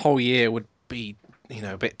doing it a whole year would be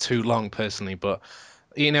a bit too long personally. But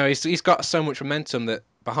he's got so much momentum that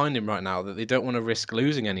behind him right now that they don't want to risk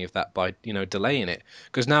losing any of that by delaying it,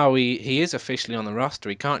 because now he is officially on the roster.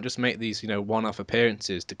 He can't just make these one-off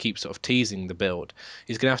appearances to keep sort of teasing the build.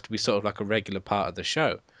 He's gonna have to be sort of like a regular part of the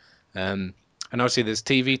show. And obviously there's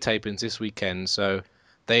TV tapings this weekend, so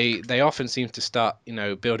they often seem to start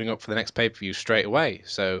building up for the next pay-per-view straight away.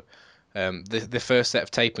 So the first set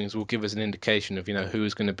of tapings will give us an indication of who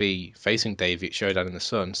is going to be facing Davey at Showdown in the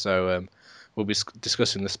Sun. So we'll be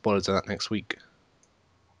discussing the spoilers of that next week.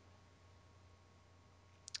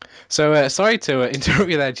 So sorry to interrupt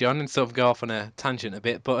you there, John, and sort of go off on a tangent a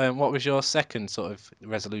bit, but what was your second sort of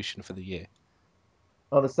resolution for the year?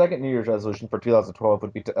 Well, the second New Year's resolution for 2012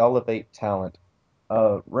 would be to elevate talent.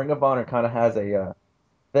 Ring of Honor kind of has a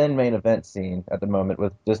thin main event scene at the moment,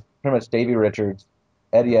 with just pretty much Davey Richards,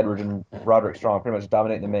 Eddie Edwards, and Roderick Strong pretty much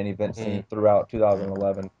dominating the main event scene throughout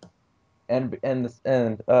 2011. And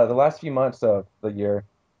the last few months of the year,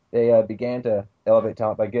 they began to elevate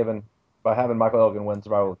talent by having Michael Elgin win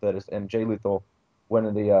Survival of the Fittest and Jay Lethal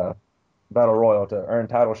winning the Battle Royal to earn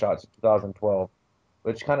title shots in 2012,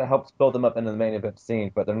 which kind of helps build them up into the main event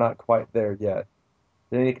scene, but they're not quite there yet.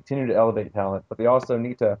 They need to continue to elevate talent, but they also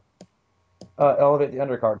need to elevate the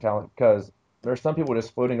undercard talent, because there's some people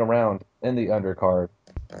just floating around in the undercard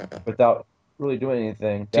without really doing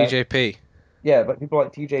anything. TJP. Yeah, but people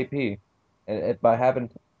like TJP, and by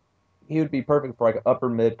having, he would be perfect for like an upper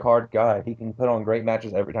mid card guy. He can put on great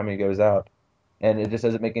matches every time he goes out, and it just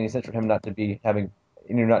doesn't make any sense for him not to be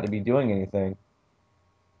not to be doing anything.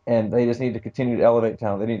 And they just need to continue to elevate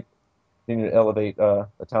talent. They need to continue to elevate the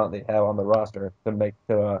talent they have on the roster to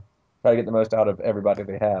try to get the most out of everybody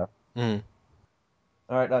they have. Mm.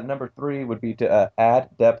 All right, number 3 would be to add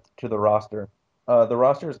depth to the roster. The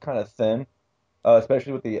roster is kind of thin,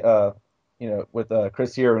 especially with the with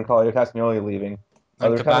Chris Hero and Claudio Castagnoli leaving.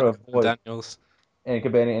 And There's kind of a void. Daniels. And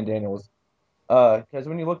Cabana and Daniels. Because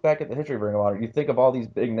when you look back at the history of Ring of Honor, you think of all these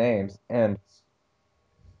big names, and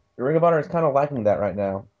the Ring of Honor is kind of lacking that right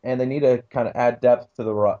now, and they need to kind of add depth to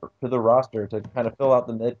the roster to kind of fill out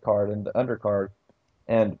the mid card and the undercard.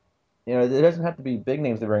 And it doesn't have to be big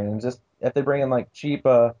names they bring in. Just if they bring in like cheap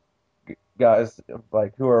guys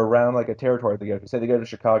like who are around like a territory they go to. Say they go to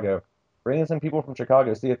Chicago, bring in some people from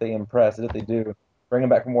Chicago, see if they impress, and if they do, bring them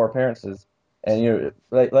back for more appearances, and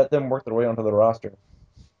let them work their way onto the roster.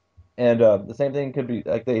 And the same thing could be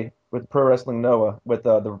like with Pro Wrestling Noah with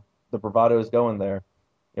the Bravados going there.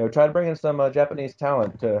 Try to bring in some Japanese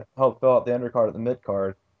talent to help fill out the undercard at the mid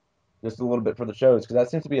card just a little bit for the shows, because that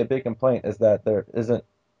seems to be a big complaint, is that there isn't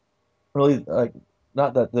really like,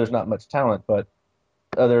 not that there's not much talent, but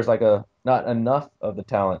there's like not enough of the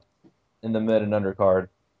talent in the mid and undercard,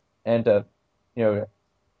 and to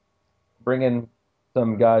bring in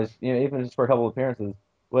some guys, even just for a couple of appearances,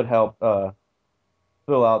 would help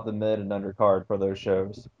fill out the mid and undercard for those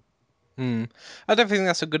shows. I don't think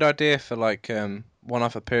that's a good idea for like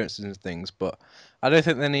one-off appearances and things, but I don't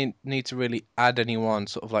think they need to really add anyone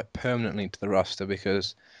sort of like permanently to the roster,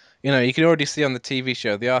 because you can already see on the TV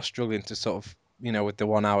show they are struggling to sort of with the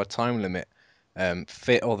 1 hour time limit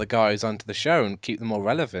fit all the guys onto the show and keep them all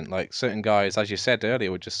relevant. Like certain guys, as you said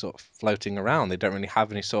earlier, were just sort of floating around. They don't really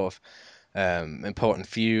have any sort of important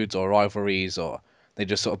feuds or rivalries, or they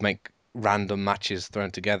just sort of make random matches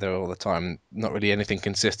thrown together all the time, not really anything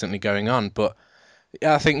consistently going on. But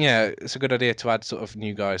yeah, I think it's a good idea to add sort of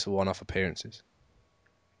new guys for one-off appearances.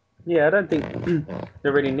 Yeah, I don't think they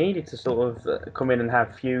really needed to sort of come in and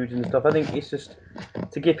have feuds and stuff. I think it's just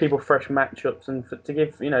to give people fresh matchups and to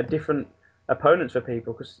give different opponents for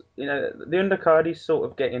people, because the undercard is sort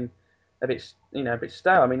of getting a bit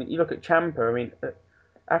stale. I mean, you look at Ciampa. I mean,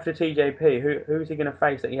 after TJP, who's he going to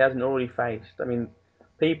face that he hasn't already faced? I mean,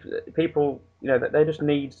 people that they just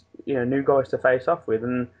need new guys to face off with,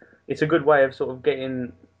 and it's a good way of sort of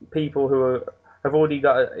getting people who have already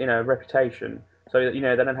got a reputation, so that they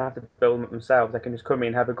don't have to build them up themselves. They can just come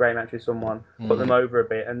in, have a great match with someone, put them over a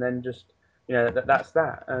bit, and then just that's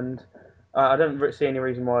that. And I don't see any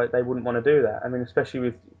reason why they wouldn't want to do that. I mean, especially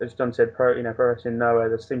with, as John said, Pro Wrestling Noah,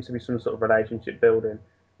 there seems to be some sort of relationship building,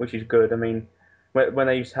 which is good. I mean, when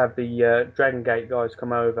they used to have the Dragon Gate guys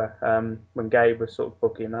come over, when Gabe was sort of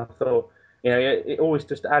booking, I thought, it always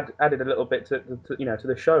just added a little bit to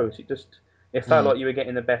the shows. It felt like you were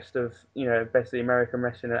getting the best of the American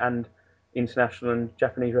wrestling and international and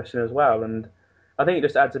Japanese wrestling as well. And I think it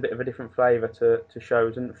just adds a bit of a different flavour to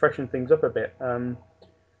shows and freshen things up a bit.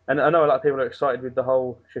 And I know a lot of people are excited with the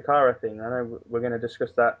whole Shikara thing. I know we're going to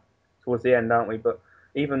discuss that towards the end, aren't we? But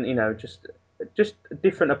even just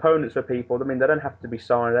different opponents for people. I mean, they don't have to be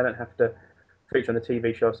signed. They don't have to feature on the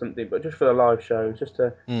TV show or something. But just for the live shows, just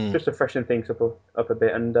to freshen things up a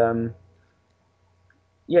bit, and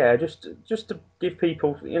yeah, just to give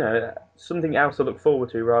people something else to look forward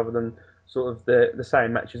to rather than sort of the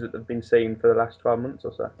same matches that they've been seeing for the last 12 months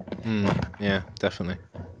or so. Yeah, definitely.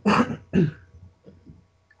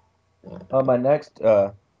 My next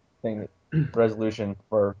resolution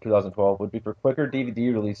for 2012 would be for quicker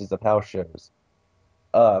DVD releases of house shows.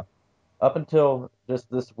 Uh, Up until just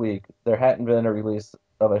this week, there hadn't been a release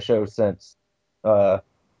of a show since Death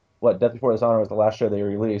Before Dishonor was the last show they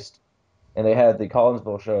released, and they had the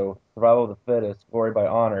Collinsville show, Survival of the Fittest, Glory by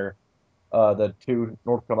Honor, the two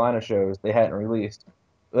North Carolina shows they hadn't released.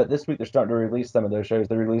 But this week they're starting to release some of those shows.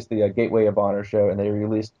 They released the Gateway of Honor show, and they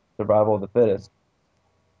released Survival of the Fittest.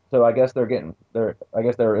 So I guess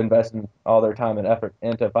they're investing all their time and effort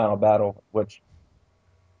into Final Battle, which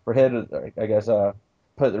for him, I guess,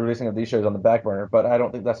 put the releasing of these shows on the back burner. But I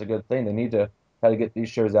don't think that's a good thing. They need to try to get these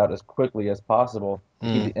shows out as quickly as possible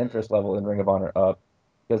to keep the interest level in Ring of Honor up,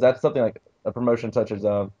 because that's something like a promotion such as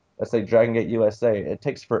let's say Dragon Gate USA. It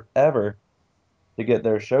takes forever to get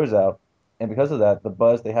their shows out, and because of that, the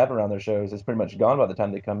buzz they have around their shows is pretty much gone by the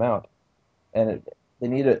time they come out. And they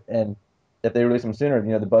need it, and if they release them sooner,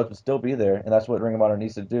 the buzz would still be there, and that's what Ring of Honor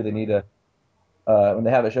needs to do. They need to, when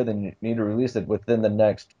they have a show, they need to release it within the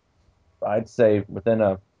next, I'd say, within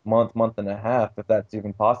a month and a half, if that's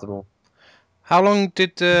even possible. How long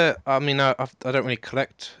did I mean I don't really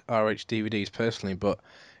collect RH DVDs personally, but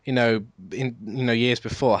in years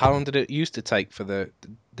before, how long did it used to take for the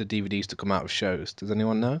DVDs to come out of shows? Does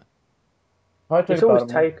anyone know? Probably It's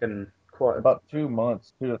always taken about 2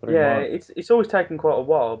 months, 2 to 3 yeah, months. it's always taken quite a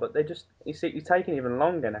while, but it's taking even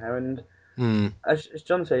longer now. And as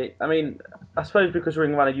John said, I mean, I suppose because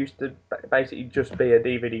Ring of Honor used to basically just be a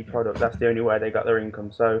DVD product, that's the only way they got their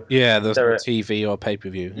income. So yeah, there's no TV or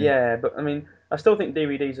pay-per-view. Yeah, but I mean, I still think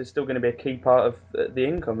DVDs are still going to be a key part of the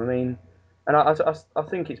income. I mean, and I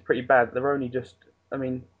think it's pretty bad. I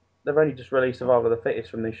mean, they've only just released Survival of the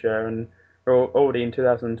Fittest from this year, and we're already in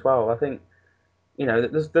 2012. I think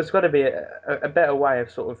there's got to be a better way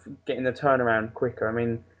of sort of getting the turnaround quicker. I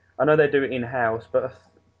mean, I know they do it in house, but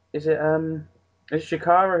is it is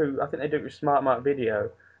Shikara who I think they do it with Smart Mark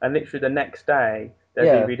Video, and literally the next day their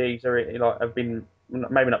DVDs are have been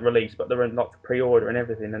maybe not released, but they're not for pre-order and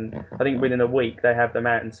everything. And I think within a week they have them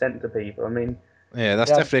out and sent to people. I mean, yeah,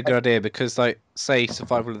 that's definitely a good idea, because, like, say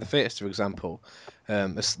Survival of the Fittest, for example,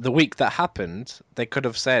 the week that happened, they could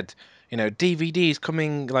have said, DVDs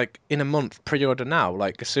coming like in a month, pre-order now.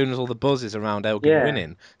 Like, as soon as all the buzz is around Elgin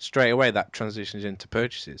winning, straight away that transitions into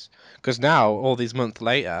purchases. Because now, all these months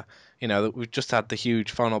later, that we've just had the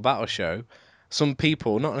huge Final Battle show. Some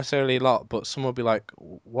people, not necessarily a lot, but some will be like,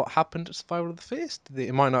 what happened at Survival of the Fittest?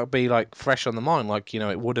 It might not be like fresh on the mind, like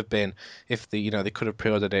it would have been if they could have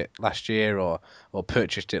pre-ordered it last year or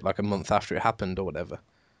purchased it like a month after it happened or whatever.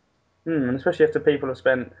 And especially after people have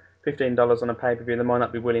spent $15 on a pay-per-view, they might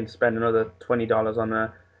not be willing to spend another $20 on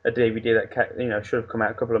a DVD that should have come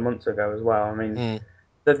out a couple of months ago as well. I mean,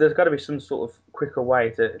 there's got to be some sort of quicker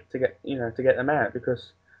way to get them out,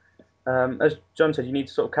 because as John said, you need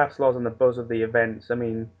to sort of capitalise on the buzz of the events. I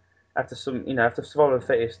mean, after Survival of the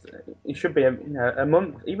Fittest, it should be a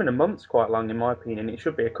month, even a month's quite long in my opinion. It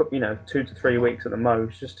should be a couple, 2 to 3 weeks at the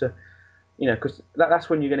most, just to, because that's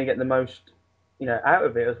when you're going to get the most, out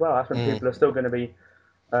of it as well. That's when people are still going to be,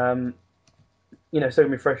 still going to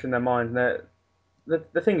be fresh in their minds. And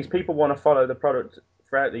the thing is, people want to follow the product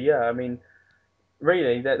throughout the year. I mean,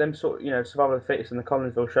 really, them sort of, Survival of the Fittest and the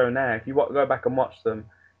Collinsville show now, if you go back and watch them,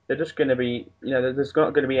 they're just going to be, there's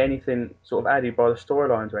not going to be anything sort of added by the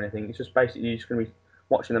storylines or anything. It's just basically you're just going to be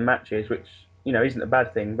watching the matches, which, isn't a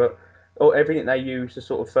bad thing, but everything they use to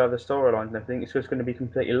sort of further storylines and everything, it's just going to be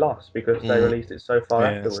completely lost because they released it so far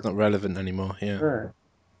afterwards. It's not relevant anymore,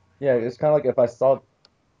 Yeah, it's kind of like if I saw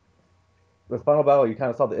with Final Battle, you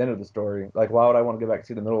kind of saw the end of the story. Like, why would I want to go back and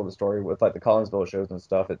see the middle of the story with like the Collinsville shows and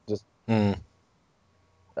stuff? It just,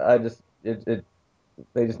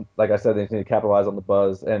 they just, like I said, they need to capitalize on the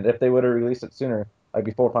buzz. And if they would have released it sooner, like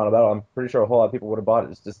before Final Battle, I'm pretty sure a whole lot of people would have bought it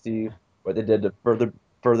just to see what they did to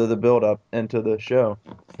further the build up into the show.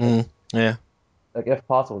 Yeah. Like, if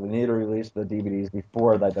possible, they need to release the DVDs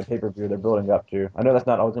before like the pay-per-view they're building up to. I know that's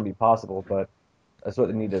not always going to be possible, but that's what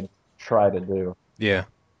they need to try to do. Yeah.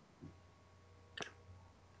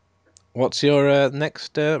 What's your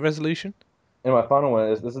next resolution? And my final one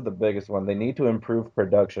is, this is the biggest one. They need to improve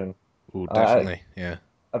production. Oh, definitely, yeah.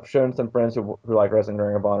 I've shown some friends who like wrestling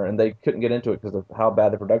Ring of Honor, and they couldn't get into it because of how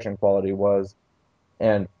bad the production quality was.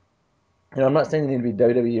 And And I'm not saying they need to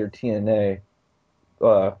be WWE or TNA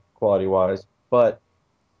quality wise, but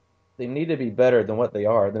they need to be better than what they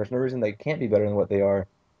are. There's no reason they can't be better than what they are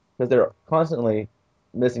because they're constantly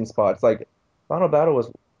missing spots. Like Final Battle was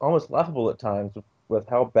almost laughable at times with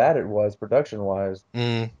how bad it was production wise,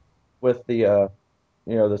 Mm. with the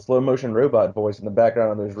the slow motion robot voice in the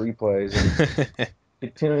background of those replays and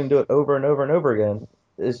continuing to do it over and over and over again.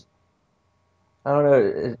 Is I don't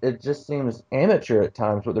know. It just seems amateur at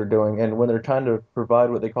times what they're doing, and when they're trying to provide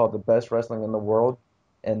what they call the best wrestling in the world,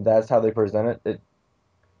 and that's how they present it, it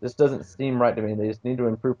just doesn't seem right to me. They just need to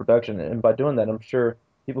improve production, and by doing that, I'm sure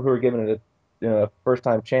people who are giving it a first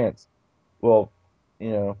time chance will, you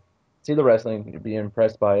know, see the wrestling, be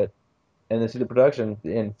impressed by it, and then see the production,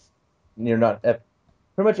 and you're not pretty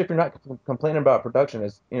much if you're not complaining about production,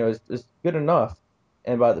 is good enough,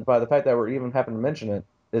 and by the fact that we're even having to mention it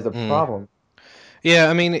is a Mm. problem.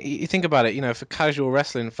 Yeah, I mean, you think about it, for casual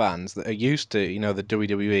wrestling fans that are used to, the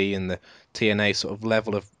WWE and the TNA sort of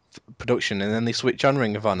level of production, and then they switch on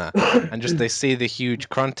Ring of Honor and just they see the huge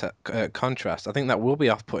contrast. I think that will be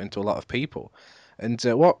off-putting to a lot of people. And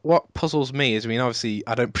what puzzles me is, I mean, obviously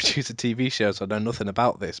I don't produce a TV show, so I know nothing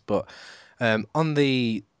about this, but on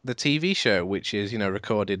the TV show, which is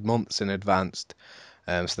recorded months in advance,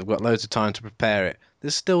 so they've got loads of time to prepare it.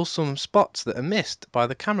 There's still some spots that are missed by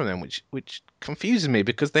the cameramen, which confuses me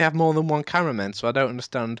because they have more than one cameraman, so I don't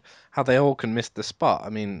understand how they all can miss the spot. I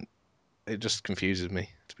mean, it just confuses me,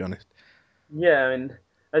 to be honest. Yeah, I mean,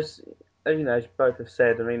 as you know, as both have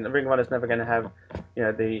said, I mean, Ring of Honor is never going to have,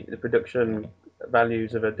 the production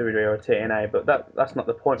values of a WWE or a TNA, but that's not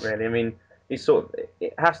the point really. I mean,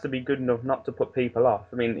 it has to be good enough not to put people off.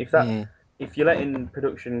 I mean, Mm, if you're letting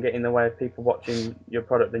production get in the way of people watching your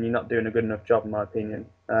product, then you're not doing a good enough job, in my opinion.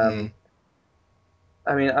 mm.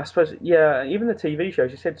 I mean, I suppose, yeah, even the TV shows,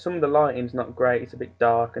 you said some of the lighting's not great. It's a bit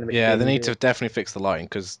dark and a bit Yeah, they need dingy. to definitely fix the lighting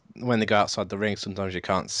because when they go outside the ring, sometimes you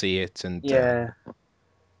can't see it, and Yeah,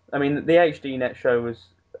 I mean, the HD Net show was,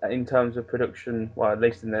 in terms of production, well, at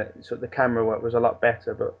least in the sort of the camera work was a lot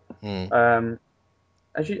better. mm. But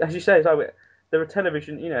as you say, it's like they're a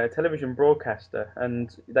television, a television broadcaster,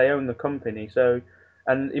 and they own the company. So,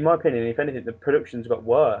 and in my opinion, if anything, the production's got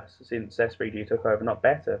worse since S3G took over, not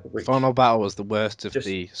better. Which Final Battle was the worst of just,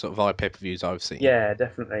 the sort of iPay-per-views I've seen. yeah,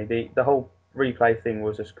 definitely, the whole replay thing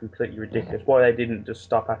was just completely ridiculous. Why they didn't just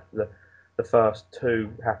stop after the first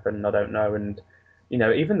two happened, I don't know. And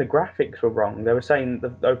even the graphics were wrong. They were saying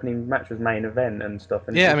the opening match was main event and stuff,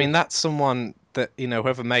 and it Yeah, I was mean just, that's someone that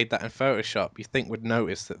whoever made that in Photoshop, you think would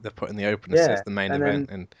notice that they're putting the opener says yeah. the main And event,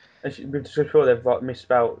 then and we're just sure they've like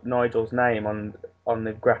misspelled Nigel's name on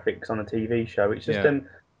the graphics on the TV show. yeah,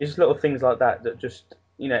 It's just little things like that that just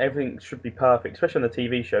everything should be perfect, especially on the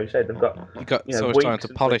TV show. You said they've got you got someone trying to weeks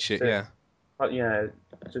and polish weeks it. Yeah,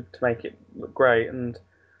 to make it look great. And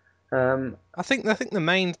um, I think the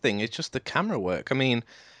main thing is just the camera work. I mean,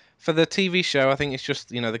 for the TV show, I think it's just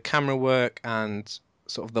the camera work and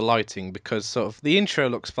sort of the lighting because sort of the intro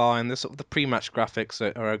looks fine. The sort of the pre-match graphics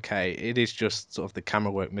are okay. It is just sort of the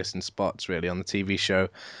camera work missing spots really on the TV show.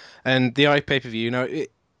 And the iPay-per-view,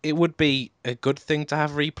 it would be a good thing to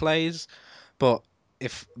have replays, but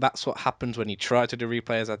if that's what happens when you try to do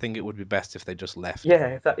replays, I think it would be best if they just left.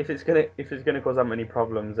 yeah, if it's gonna cause that many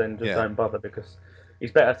problems, then just Yeah. don't bother, because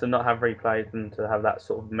it's better to not have replays than to have that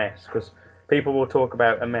sort of mess, because people will talk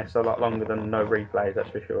about a mess a lot longer than no replays. That's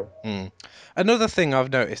for sure. Mm. Another thing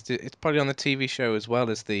I've noticed, it's probably on the TV show as well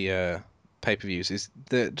as the pay-per-views, is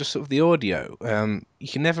the just sort of the audio. You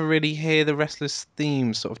can never really hear the wrestlers'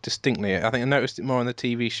 themes sort of distinctly. I think I noticed it more on the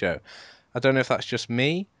TV show. I don't know if that's just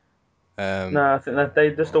me. Um, No, I think that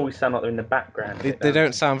they just always sound like they're in the background a they, bit, they don't don't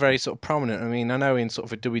they? sound very sort of prominent. I mean, I know in sort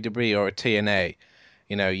of a WWE or a TNA,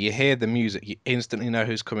 you hear the music, you instantly know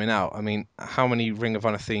who's coming out. I mean, how many Ring of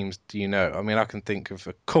Honor themes do you know? I mean, I can think of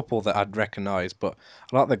a couple that I'd recognize, but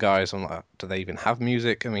a lot of the guys, I'm like, do they even have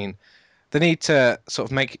music? I mean, they need to sort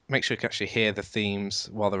of make sure you can actually hear the themes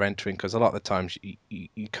while they're entering, because a lot of the times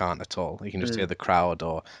you can't at all. You can just hear Mm. the crowd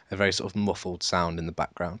or a very sort of muffled sound in the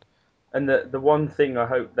background. And the one thing I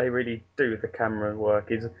hope they really do with the camera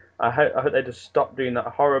work is I hope they just stop doing that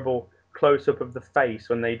horrible close up of the face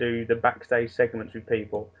when they do the backstage segments with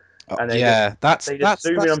people, Oh, and yeah, that's they just that's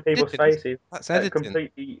zoom in that's on people's editing. faces That's at editing,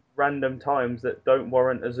 completely random times that don't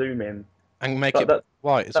warrant a zoom in. and make Like it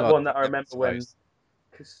white as that well. one that I remember when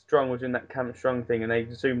Strong was in that Cam Strong thing, and they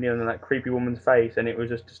zoomed in on that creepy woman's face, and it was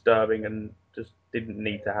just disturbing and just didn't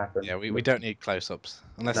need to happen. Yeah, we don't need close-ups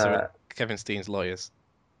unless they're No, Kevin Steen's lawyers.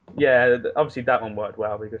 yeah, obviously that one worked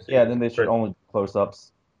well because it Yeah, was then they should brilliant. only do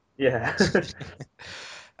close-ups. Yeah.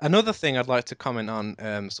 Another thing I'd like to comment on,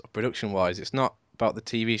 sort of production-wise, it's not about the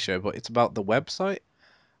TV show, but it's about the website.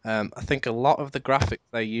 I think a lot of the graphics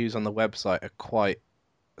they use on the website are quite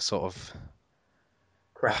sort of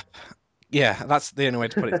Crap. yeah. That's the only way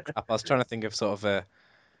to put it. Crap. I was trying to think of sort of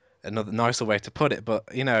another nicer way to put it, but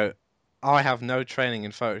I have no training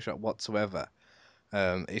in Photoshop whatsoever.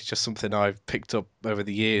 It's just something I've picked up over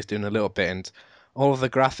the years doing a little bit, and all of the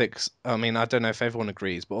graphics. I mean, I don't know if everyone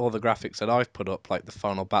agrees, but all the graphics that I've put up, like the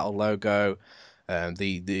Final Battle logo,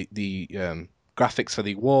 the graphics for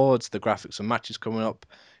the awards, the graphics for matches coming up,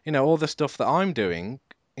 all the stuff that I'm doing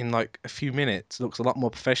in like a few minutes looks a lot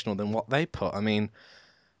more professional than what they put. I mean,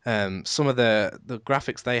 some of the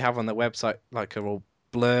graphics they have on their website like are all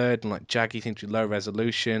blurred and like jaggy, seem to be low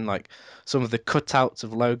resolution. Like some of the cutouts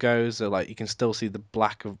of logos are like you can still see the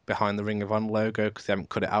black of behind the Ring of Honor logo because they haven't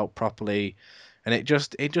cut it out properly, and it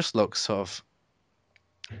just looks sort of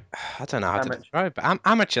I don't know how to Amateur. describe it.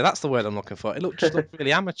 Amateur, that's the word I'm looking for. Just looks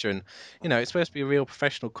really amateur, and it's supposed to be a real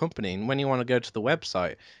professional company. And when you want to go to the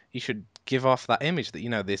website, you should give off that image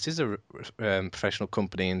that this is a professional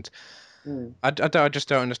company. And Mm. I just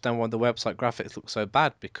don't understand why the website graphics look so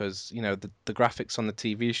bad because the graphics on the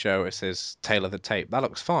TV show it says Taylor the Tape that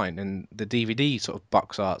looks fine and the DVD sort of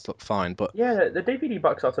box arts look fine, but Yeah, the DVD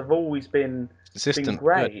box arts have always been consistent good.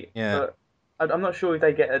 great, Yeah. but I'm not sure if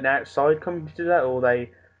they get an outside company to do that or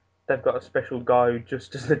they've got a special guy who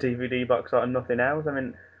just does the DVD box art and nothing else. I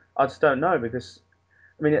mean, I just don't know because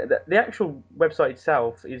I mean the actual website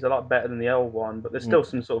itself is a lot better than the old one, but there's still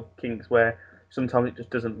some sort of kinks where sometimes it just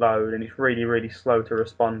doesn't load and it's really really slow to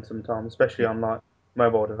respond sometimes, especially on like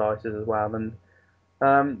mobile devices as well. And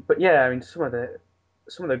but yeah, I mean some of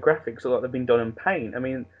the graphics look like they've been done in paint. I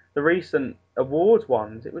mean the recent awards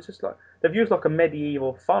ones, it was just like they've used like a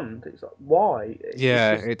medieval font. It's like why? It's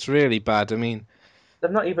Yeah, just it's really bad. I mean, they've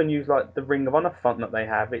not even used like the Ring of Honor font that they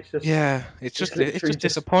have. It's just yeah, it's it's just literally just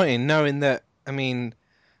disappointing knowing that. I mean,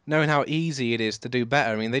 knowing how easy it is to do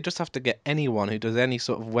better. I mean, they just have to get anyone who does any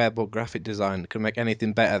sort of web or graphic design can make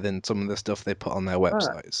anything better than some of the stuff they put on their that.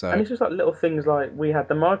 website. And So it's just like little things like we had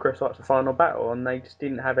the microsites for Final Battle, and they just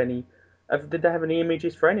didn't have any. Did they have any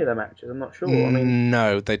images for any of the matches? I'm not sure. I mean,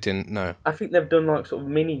 no, they didn't. No. I think they've done like sort of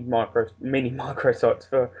mini microsites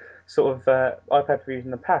for sort of iPad reviews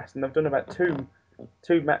in the past, and they've done about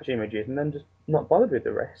two match images, and then just not bothered with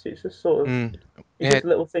the rest. It's just sort of Mm, it's yeah, just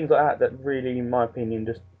little things like that that really, in my opinion,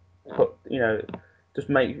 just put just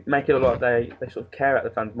make it look like they sort of care about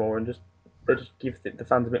the fans more and they just give the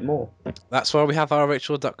fans a bit more. that's why we have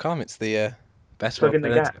rhl.com. It's the best way Plug of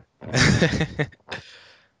in the putting gap. it.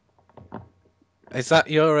 Is that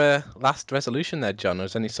your last resolution there, John? Or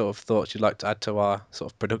is there any sort of thoughts you'd like to add to our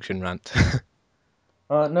sort of production rant?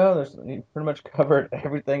 No, you pretty much covered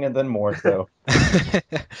everything and then more. So,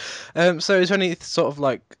 So is there any sort of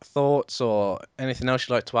like thoughts or anything else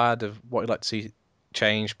you'd like to add of what you'd like to see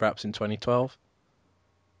change perhaps in 2012?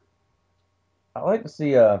 I like to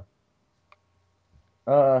see. No,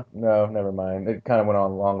 never mind. It kind of went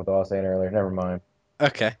on along with what I was saying earlier. Never mind.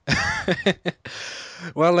 Okay.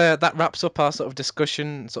 Well, that wraps up our sort of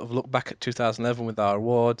discussion, sort of look back at 2011 with our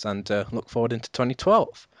awards and look forward into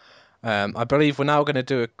 2012. I believe we're now going to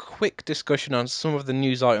do a quick discussion on some of the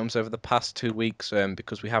news items over the past 2 weeks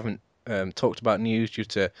because we haven't talked about news due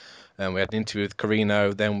to we had an interview with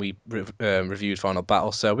Carino, then we reviewed Final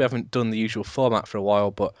Battle, so we haven't done the usual format for a while,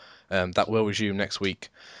 but that will resume next week.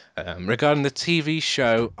 Regarding the TV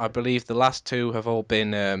show, I believe the last two have all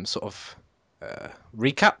been sort of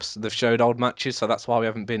recaps. They've showed old matches, so that's why we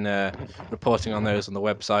haven't been reporting on those on the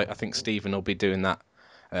website. I think Stephen will be doing that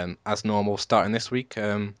as normal starting this week.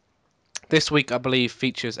 This week, I believe,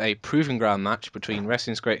 features a Proving Ground match between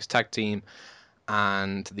Wrestling's Greatest Tag Team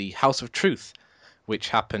and the House of Truth, which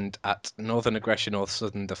happened at Northern Aggression or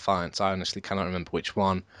Southern Defiance. I honestly cannot remember which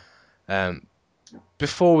one.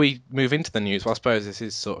 Before we move into the news, well, I suppose this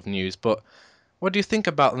is sort of news, but what do you think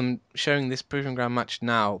about them showing this Proving Ground match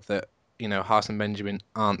now that, Hart and Benjamin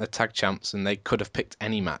aren't the tag champs and they could have picked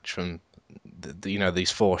any match from,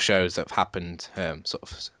 these four shows that have happened, sort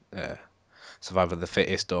of Survivor the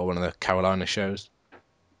Fittest or one of the Carolina shows?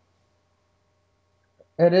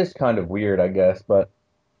 It is kind of weird, I guess, but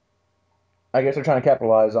I guess they're trying to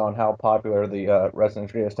capitalize on how popular the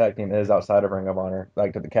Wrestling's Greatest Tag Team is outside of Ring of Honor,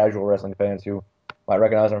 like to the casual wrestling fans who might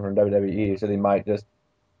recognize them from WWE, so they might just,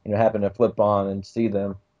 happen to flip on and see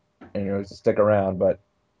them and, just stick around. But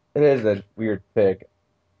it is a weird pick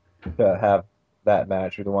to have that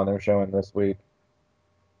match with the one they're showing this week.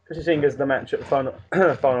 Especially seeing as the match at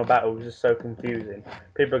the final battle was just so confusing.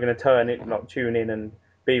 People are going to turn it, not tune in, and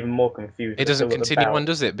be even more confused. It doesn't continue on,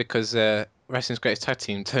 does it? Because Wrestling's Greatest Tag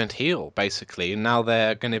Team turned heel, basically, and now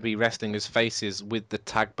they're going to be wrestling as faces with the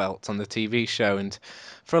tag belts on the TV show. And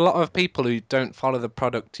for a lot of people who don't follow the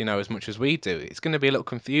product, as much as we do, it's going to be a little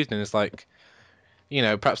confusing. It's like,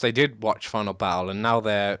 perhaps they did watch Final Battle, and now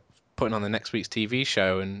they're putting on the next week's TV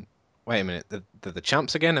show, and wait a minute, they're the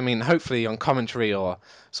champs again? I mean, hopefully on commentary or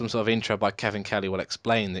some sort of intro by Kevin Kelly will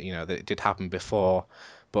explain that, that it did happen before,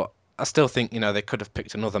 but I still think, they could have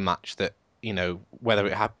picked another match that, whether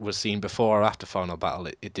it was seen before or after Final Battle,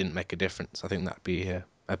 it didn't make a difference. I think that'd be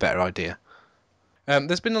a better idea.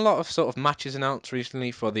 There's been a lot of sort of matches announced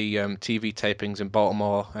recently for the TV tapings in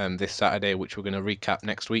Baltimore this Saturday, which we're going to recap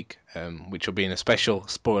next week, which will be in a special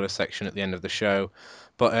spoiler section at the end of the show.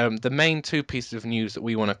 But the main two pieces of news that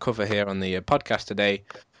we want to cover here on the podcast today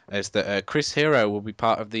is that Chris Hero will be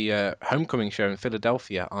part of the Homecoming show in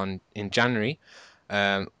Philadelphia in January.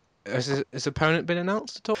 Has his opponent been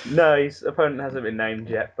announced at all? No, his opponent hasn't been named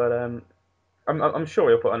yet, but I'm sure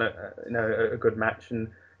he'll put on a good match, and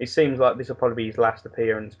it seems like this will probably be his last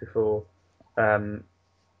appearance before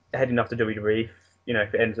heading off to WWE.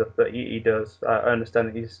 If it ends up that he does, I understand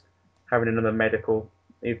that he's having another medical.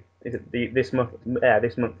 Is it this month? Yeah,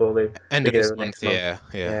 this month or the end of this month.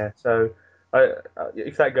 Yeah. So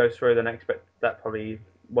if that goes through, then I expect that probably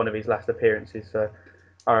one of his last appearances. So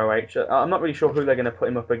ROH. I'm not really sure who they're going to put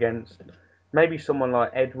him up against. Maybe someone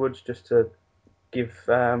like Edwards, just to give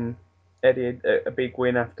Eddie a big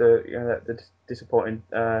win after the disappointing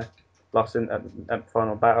loss at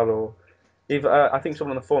Final Battle, or if I think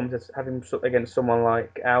someone on the forums has have him against someone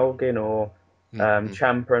like Elgin or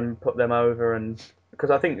Ciampa and put them over, and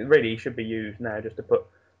because I think really he should be used now just to put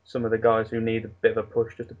some of the guys who need a bit of a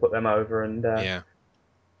push, just to put them over, and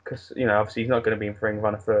because obviously he's not going to be in Ring of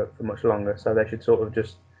Honor for much longer, so they should sort of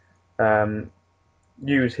just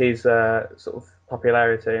use his sort of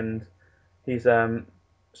popularity and his sort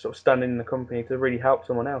of standing in the company to really help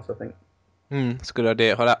someone else, I think. That's a good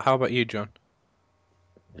idea. How about you, John?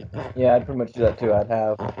 Yeah, I'd pretty much do that too. I'd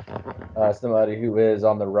have somebody who is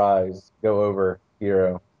on the rise go over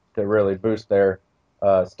Hero to really boost their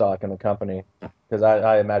stock in the company, because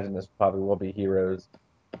I imagine this probably will be Hero's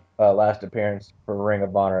last appearance for Ring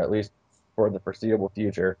of Honor, at least for the foreseeable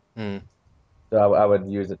future. So I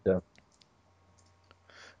would use it to.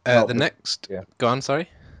 Go on, sorry.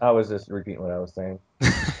 I was just repeating what I was saying.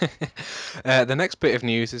 The next bit of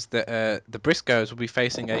news is that the Briscoes will be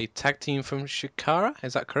facing a tag team from Chikara.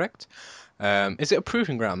 Is that correct? Is it a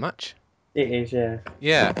proving ground match? It is, yeah.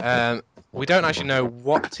 Yeah. We don't actually know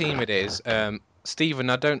what team it is. Stephen,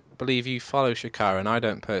 I don't believe you follow Chikara, and I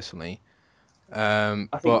don't personally. I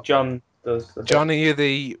think John does. John, are you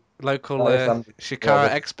the local Chikara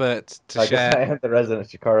expert to share? I guess I am the resident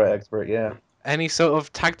Chikara expert, yeah. Any sort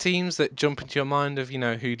of tag teams that jump into your mind of,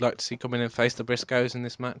 who you'd like to see come in and face the Briscoes in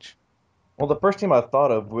this match? Well, the first team I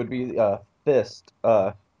thought of would be Fist,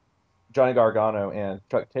 Johnny Gargano, and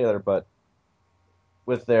Chuck Taylor, but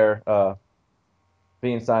with their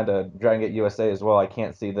being signed to Dragon Gate USA as well, I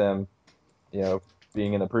can't see them,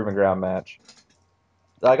 being in the Proving Ground match.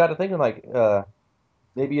 I got to thinking,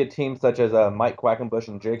 maybe a team such as Mike Quackenbush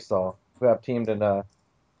and Jigsaw, who have teamed in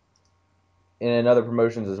other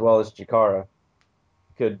promotions as well as Chikara,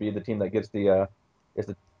 could be the team that gets the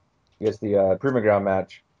Proving Ground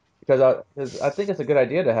match. Because I think it's a good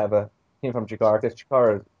idea to have a team from Chikara, because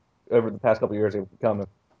Chikara, over the past couple of years, have become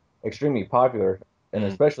extremely popular, and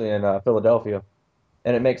especially in Philadelphia.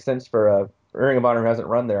 And it makes sense for Ring of Honor, who hasn't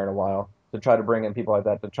run there in a while, to try to bring in people like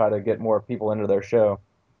that to try to get more people into their show.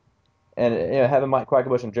 And having Mike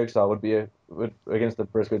Quackenbush and Jigsaw would against the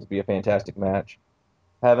Briscoes would be a fantastic match.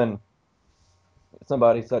 Having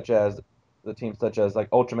somebody such as like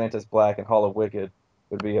Ultramantis Black and Hall of Wicked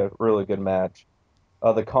would be a really good match.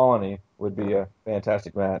 The Colony would be a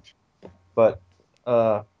fantastic match. But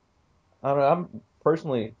I don't know. I'm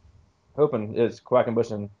personally hoping it's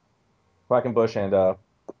Quackenbush and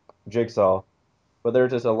Jigsaw. But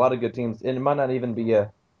there's just a lot of good teams, and it might not even be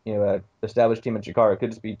a established team in Chikara. It could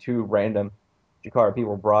just be two random Chikara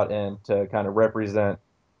people brought in to kind of represent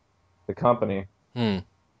the company.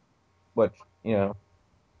 Which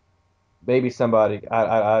maybe somebody,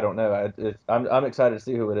 I don't know. I'm excited to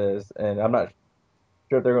see who it is, and I'm not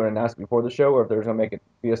sure if they're going to announce it before the show or if they're going to make it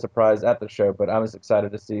be a surprise at the show. But I'm just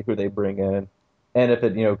excited to see who they bring in, and if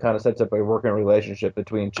it kind of sets up a working relationship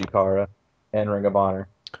between Chikara and Ring of Honor.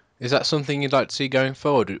 Is that something you'd like to see going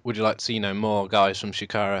forward? Would you like to see more guys from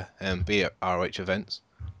Chikara be at ROH events?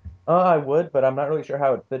 I would, but I'm not really sure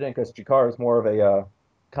how it fit in, because Chikara is more of a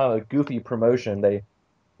kind of a goofy promotion. They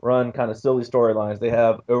run kind of silly storylines. They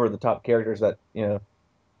have over-the-top characters that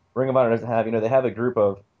Ring of Honor doesn't have. They have a group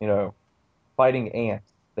of fighting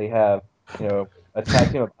ants. They have a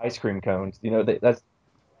tag team of ice cream cones. That's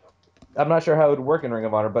I'm not sure how it would work in Ring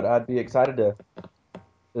of Honor, but I'd be excited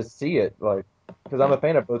to see it, like, because I'm a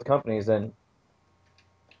fan of both companies, and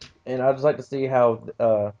I'd just like to see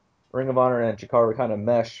how Ring of Honor and Chikara kind of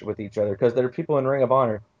mesh with each other, because there are people in Ring of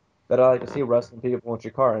Honor that I like to see wrestling people in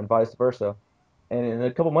Chikara and vice versa. And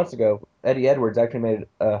a couple months ago, Eddie Edwards actually made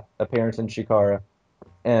an appearance in Chikara,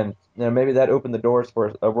 and maybe that opened the doors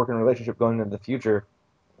for a working relationship going into the future,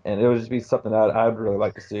 and it would just be something that I would really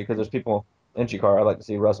like to see, because there's people in Chikara I'd like to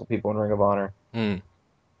see wrestle people in Ring of Honor. Hmm.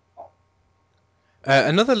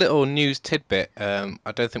 Another little news tidbit, I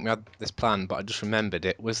don't think we had this planned, but I just remembered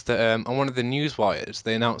it, was that on one of the news wires,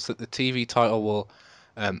 they announced that the TV title will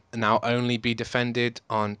now only be defended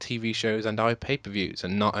on TV shows and pay-per-views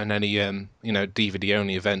and not on any,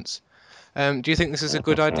 DVD-only events. Do you think this is a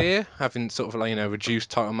good idea, having sort of like,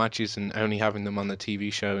 reduced title matches and only having them on the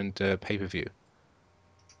TV show and pay-per-view?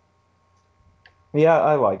 Yeah,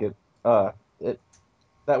 I like it. It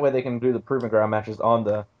that way they can do the proving ground matches on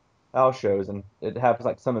the house shows, and it has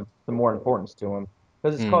like some more importance to them,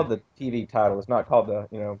 because it's Hmm. called the TV title. It's not called the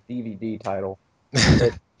DVD title.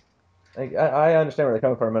 It I understand where they're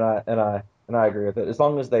coming from, and I agree with it. As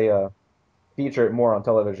long as they feature it more on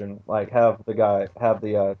television, like have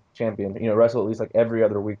the champion wrestle at least like every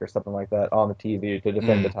other week or something like that on the TV to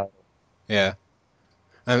defend the Hmm. title. Yeah.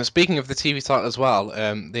 Speaking of the TV title as well,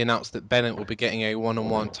 they announced that Bennett will be getting a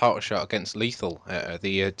one-on-one title shot against Lethal at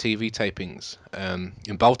the TV tapings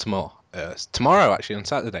in Baltimore tomorrow, actually on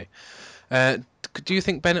Saturday. Do you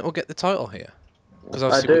think Bennett will get the title here? Because I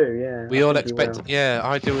obviously do, yeah. we I all think he expect, will. yeah,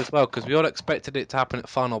 I do as well, because we all expected it to happen at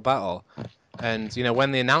Final Battle, and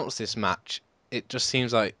when they announced this match, it just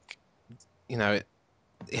seems like he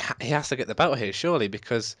has to get the belt here, surely,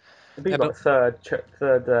 because It'll be like third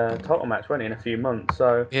title match, won't it, in a few months?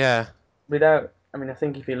 So yeah, I mean, I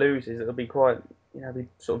think if he loses, it'll be quite, be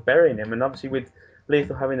sort of burying him. And obviously with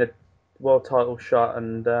Lethal having the world title shot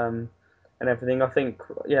and everything, I think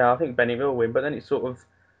Benny will win. But then it's sort of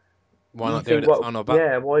why you not do it think, at what? Final Battle?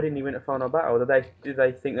 Yeah, why didn't he win a final battle? Do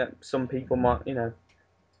they think that some people might, that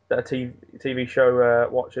a TV show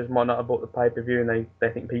watchers might not have bought the pay per view, and they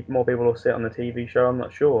think more people will sit on the TV show? I'm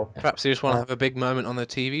not sure. Perhaps they just want to Uh, have a big moment on the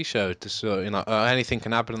TV show to sort anything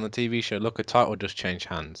can happen on the TV show. Look, a title just change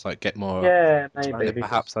hands, like get more yeah, eyes around maybe it.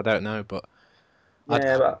 Perhaps because I don't know, but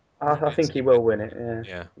yeah, but I think he will win it. Yeah.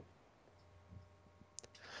 yeah.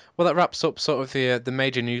 Well, that wraps up sort of the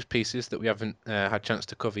major news pieces that we haven't had a chance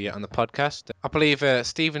to cover yet on the podcast. I believe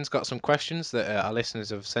Stephen's got some questions that our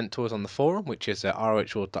listeners have sent to us on the forum, which is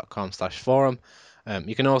rohworld.com/forum.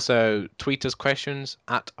 You can also tweet us questions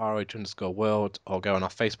at roh_world or go on our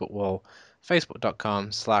Facebook wall,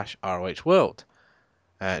 facebook.com/rohworld.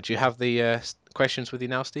 Do you have the questions with you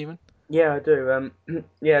now, Stephen? Yeah, I do.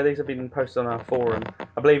 Yeah, these have been posted on our forum.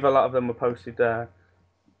 I believe a lot of them were posted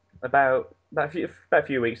about a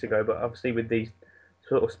few weeks ago, but obviously with these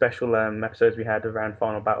sort of special episodes we had around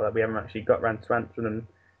Final Battle, that we haven't actually got around to answering them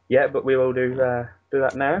yet, but we will do that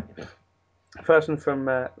now. First one from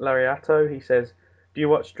Lariato. He says, "Do you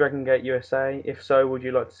watch Dragon Gate USA? If so, would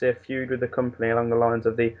you like to see a feud with the company along the lines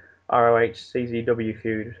of the ROH CZW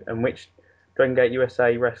feud? And which Dragon Gate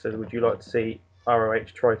USA wrestlers would you like to see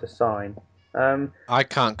ROH try to sign?" Um, I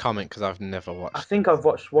can't comment because I've never I watched them. think I've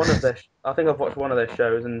watched one of their. I think I've watched one of their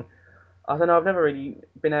shows, and I don't know. I've never really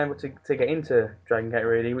been able to get into Dragon Gate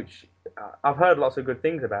really, which I've heard lots of good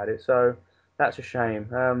things about it. So that's a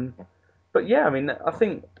shame. But yeah, I mean, I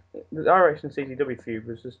think the ROH and CZW feud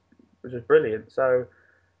was just brilliant. So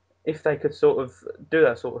if they could sort of do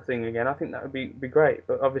that sort of thing again, I think that would be great.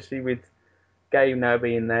 But obviously with Game now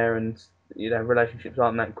being there, and relationships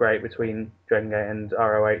aren't that great between Dragon Gate and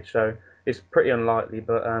ROH, so it's pretty unlikely.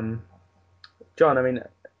 But John, I mean,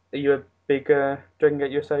 are you a big Dragon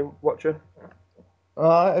Gate USA watcher?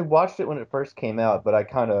 I watched it when it first came out, but I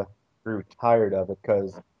kind of grew tired of it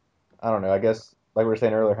because I don't know. I guess like we were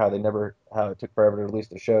saying earlier, how it took forever to release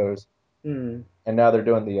the shows, Hmm. and now they're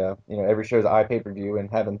doing the every show's pay-per-view and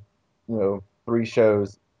having 3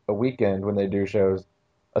 shows a weekend when they do shows.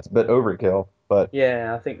 That's a bit overkill, but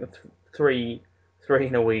Yeah, I think three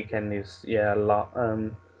in a weekend is, yeah, a lot.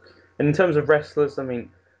 And in terms of wrestlers, I mean,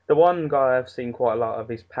 the one guy I've seen quite a lot of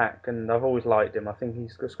is Pac, and I've always liked him. I think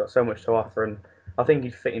he's just got so much to offer, and I think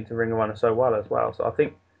he'd fit into Ring of Honor so well as well. So I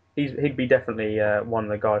think he'd be definitely one of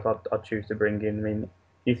the guys I'd choose to bring in. I mean, do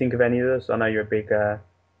you think of any of those? I know you're a big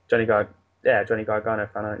Johnny Gar Johnny Gargano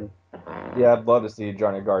fan, aren't you? yeah, I'd love to see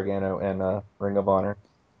Johnny Gargano and Ring of Honor.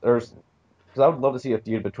 There's because I would love to see a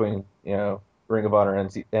feud between Ring of Honor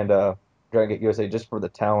and Dragon Gate USA just for the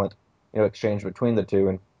talent exchange between the two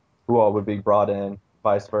and who all would be brought in,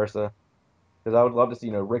 vice versa. because I would love to see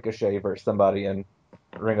Ricochet versus somebody in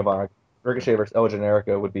Ring of Honor. Ricochet versus El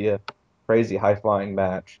Generico would be a crazy high flying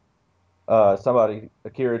match.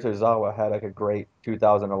 Akira Tozawa had like a great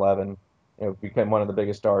 2011. Became one of the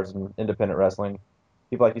biggest stars in independent wrestling.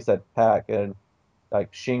 People like you said, Pac and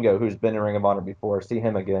like Shingo, who's been in Ring of Honor before, see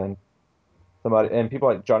him again. And people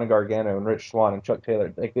like Johnny Gargano and Rich Swann and Chuck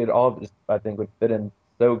Taylor, like they'd all just, I think, would fit in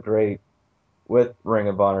so great with Ring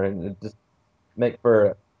of Honor and it just make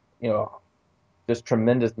for, just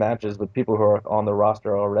tremendous matches with people who are on the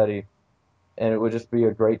roster already. And it would just be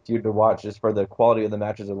a great feud to watch just for the quality of the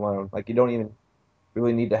matches alone. Like you don't even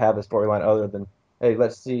really need to have a storyline other than, hey,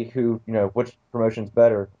 let's see which promotion's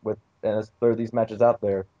better and let's throw these matches out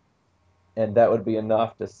there. And that would be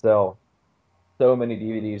enough to sell so many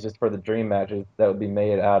DVDs just for the dream matches that would be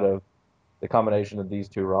made out of the combination of these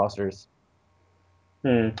two rosters.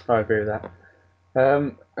 I agree with that.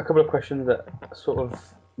 A couple of questions that are sort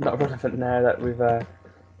of not relevant now that we've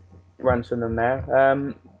run through them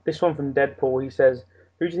now. This one from Deadpool, he says,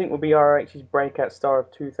 who do you think will be ROH's breakout star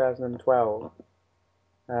of 2012?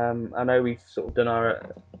 I know we've sort of done our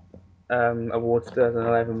awards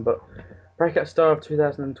 2011, but breakout star of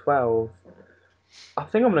 2012, I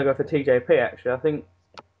think I'm going to go for TJP actually. I think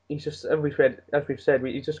he's just, as we've said,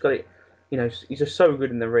 he's just got it, he's just so good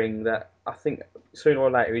in the ring that I think sooner or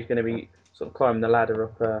later he's going to be sort of climbing the ladder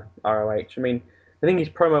up ROH. I mean, I think his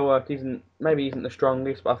promo work isn't the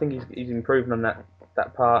strongest, but I think he's improving on that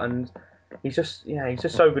part, and he's just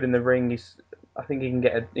so good in the ring. I think he can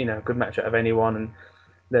get a good match out of anyone,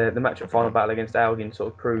 and the match at Final Battle against Elgin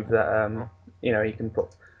sort of proved that he can put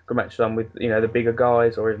good matches on with the bigger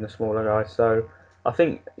guys or even the smaller guys. So I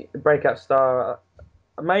think breakout star,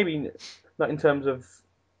 maybe not in terms of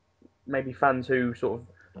maybe fans who sort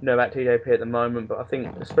of know about TJP at the moment, but I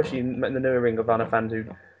think especially in the newer Ring of Honor fans who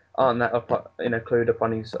aren't that clued up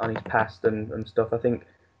on his past and stuff. I think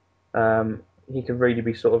he could really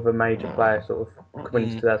be sort of a major player sort of coming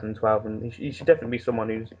into 2012, and he should definitely be someone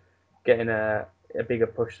who's getting a bigger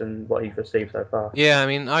push than what he's received so far. Yeah, I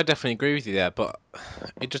mean, I definitely agree with you there, but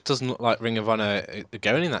it just doesn't look like Ring of Honor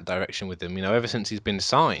going in that direction with him. Ever since he's been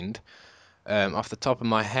signed, off the top of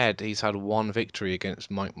my head, he's had one victory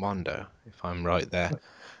against Mike Mondo, if I'm right there.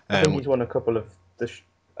 I think he's won a couple of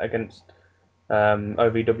against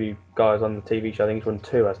OVW guys on the TV show. I think he's won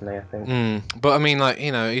 2, hasn't he? I think. But I mean,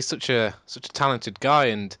 he's such a talented guy,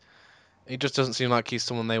 and it just doesn't seem like he's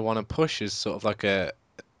someone they want to push as sort of like a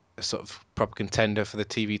sort of proper contender for the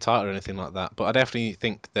TV title or anything like that. But I definitely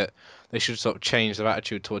think that they should sort of change their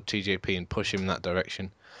attitude toward TJP and push him in that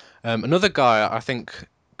direction. Another guy I think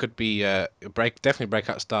could be definitely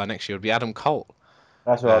breakout star next year would be Adam Cole.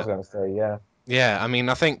 That's what I was going to say. Yeah. Yeah, I mean,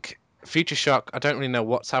 I think Future Shock. I don't really know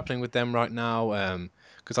what's happening with them right now,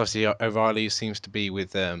 because obviously O'Reilly seems to be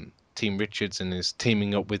with Team Richards and is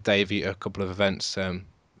teaming up with Davey at a couple of events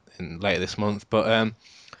later this month. But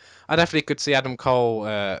I definitely could see Adam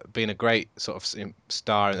Cole being a great sort of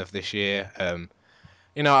star of this year.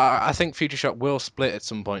 I think Future Shock will split at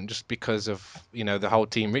some point just because of the whole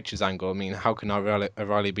Team Richards angle. I mean, how can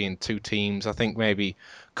O'Reilly be in 2 teams? I think maybe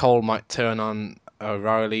Cole might turn on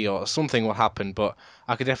O'Reilly or something will happen, but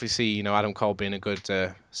I could definitely see Adam Cole being a good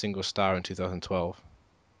single star in 2012.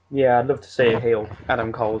 Yeah, I'd love to see a heel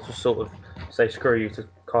Adam Cole just sort of say screw you to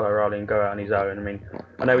Kyle O'Reilly and go out on his own. I mean,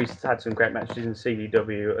 I know he's had some great matches in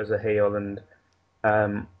CDW as a heel, and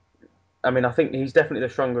I mean, I think he's definitely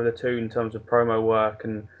the stronger of the two in terms of promo work,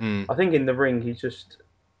 and I think in the ring he's just.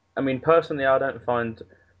 I mean, personally, I don't find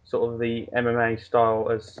sort of the MMA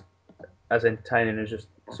style as entertaining as just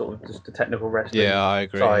sort of just the technical wrestling I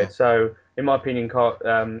agree, side. yeah. So, in my opinion,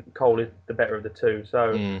 Cole is the better of the two.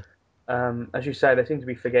 So, as you say, they seem to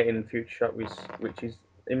be forgetting Future Shock, which is,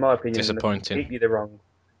 in my opinion, disappointing. Completely the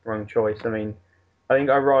wrong choice. I mean, I think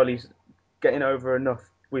O'Reilly's getting over enough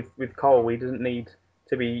with Cole. He doesn't need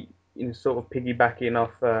to be sort of piggybacking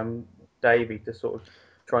off Davey to sort of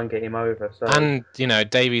try and get him over. So, and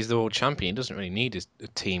Davey's the world champion. He doesn't really need a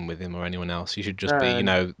team with him or anyone else. He should just be,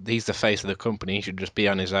 he's the face of the company. He should just be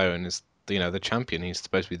on his own as the champion. He's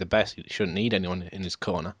supposed to be the best. He shouldn't need anyone in his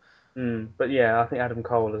corner. But yeah, I think Adam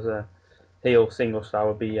Cole as a heel single star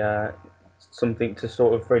would be something to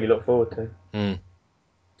sort of really look forward to.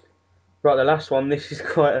 Right, the last one. This is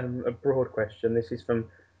quite a broad question. This is from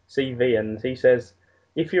CV, and he says,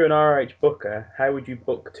 if you're an ROH booker, how would you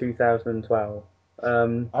book 2012?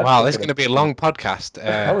 Wow, this is going to be a long podcast.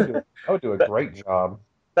 I would do a great job.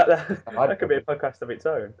 That could be a podcast of its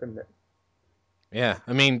own, couldn't it? Yeah,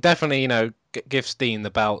 I mean, definitely, give Steen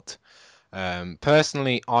the belt.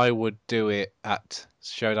 Personally, I would do it at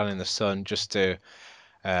Showdown in the Sun just to.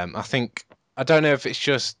 I don't know if it's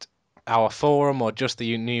just our forum or just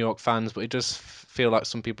the New York fans, but it does feel like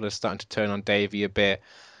some people are starting to turn on Davey a bit.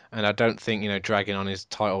 And I don't think, dragging on his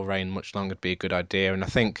title reign much longer would be a good idea. And I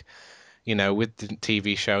think, with the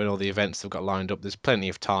TV show and all the events they've got lined up, there's plenty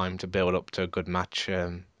of time to build up to a good match,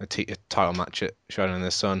 a title match at Showdown in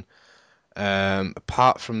the Sun.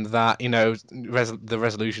 Apart from that, the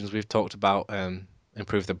resolutions we've talked about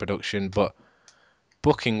improve the production, but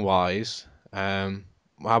booking wise, how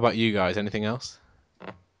about you guys? Anything else?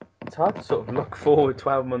 It's hard to sort of look forward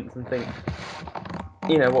 12 months and think,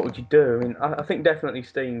 what would you do? I mean, I think definitely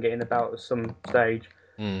Steen getting the belt at some stage.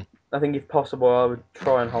 Mm. I think if possible, I would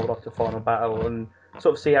try and hold off the final battle and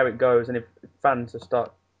sort of see how it goes. And if fans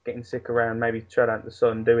start getting sick around, maybe Showdown at the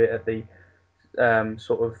Sun, do it at the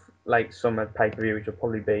sort of late summer pay-per-view, which will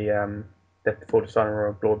probably be Death Before Dishonor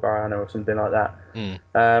or Lord Barana or something like that.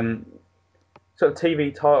 Mm. Sort of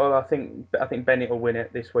TV title, I think Bennett will win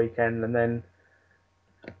it this weekend, and then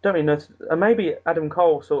don't really know. Maybe Adam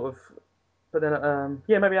Cole sort of, but then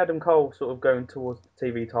maybe Adam Cole sort of going towards the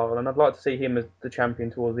TV title, and I'd like to see him as the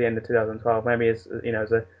champion towards the end of 2012. Maybe as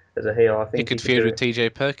as a heel. I He think could feud with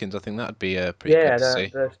TJ Perkins. I think that'd be pretty good to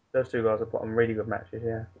see. Those two guys have put on really good matches.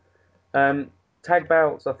 Yeah. Tag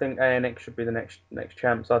belts. I think ANX should be the next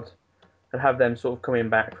champs. I'd have them sort of coming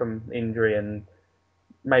back from injury and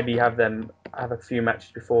maybe have them have a few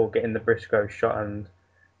matches before getting the Briscoe shot, and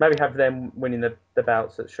maybe have them winning the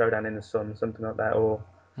belts at Showdown in the Sun, something like that, or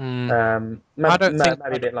maybe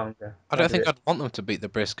a bit longer. I don't think I'd want them to beat the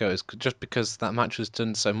Briscoes just because that match was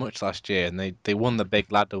done so much last year and they won the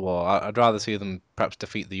big ladder war. I'd rather see them perhaps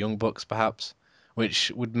defeat the Young Bucks, perhaps,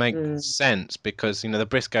 which would make sense because the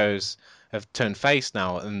Briscoes have turned face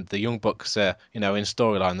now and the Young Bucks are in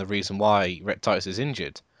storyline the reason why Rhett Titus is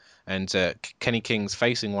injured, and Kenny King's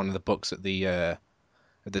facing one of the Bucks at the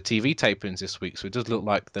TV tapings this week, so it does look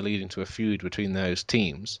like they're leading to a feud between those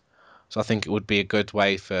teams. So I think it would be a good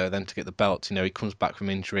way for them to get the belts. He comes back from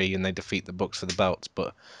injury and they defeat the Bucks for the belts,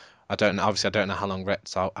 but I don't know. Obviously, I don't know how long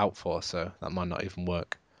Rhett's out for, so that might not even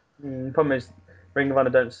work. Problem is, Ring of Honor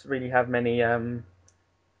don't really have many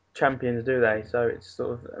champions, do they? So it's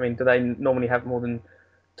sort of, I mean, do they normally have more than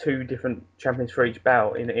 2 different champions for each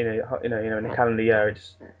belt in a calendar year?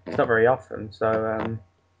 It's not very often. So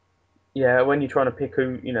when you're trying to pick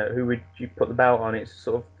who would you put the belt on, it's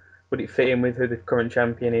sort of, would it fit in with who the current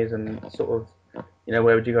champion is, and sort of,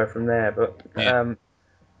 where would you go from there? But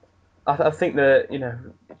I think that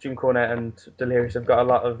Jim Cornette and Delirious have got a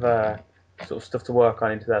lot of sort of stuff to work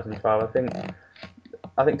on in 2012.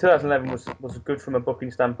 I think 2011 was good from a booking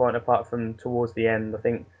standpoint, apart from towards the end. I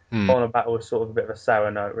think Final Battle was sort of a bit of a sour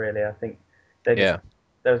note, really. I think there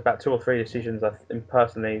was about 2 or 3 decisions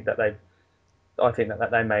personally that I think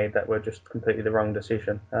that they made that were just completely the wrong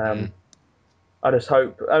decision. I just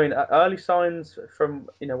hope. I mean, early signs from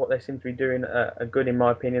what they seem to be doing are good, in my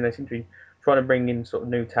opinion. They seem to be trying to bring in sort of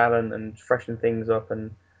new talent and freshen things up, and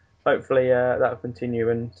hopefully that'll continue.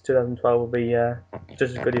 And 2012 will be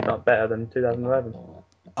just as good, if not better, than 2011.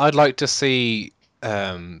 I'd like to see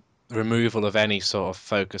removal of any sort of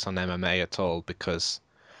focus on MMA at all, because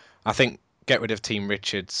I think get rid of Team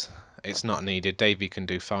Richards. It's not needed. Davey can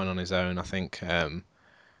do fine on his own. I think.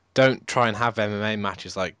 Don't try and have MMA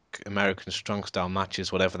matches like American Strong Style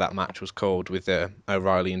matches, whatever that match was called, with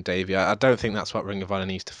O'Reilly and Davey. I don't think that's what Ring of Honor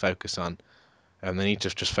needs to focus on. They need to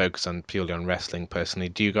just focus purely on wrestling, personally.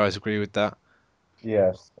 Do you guys agree with that?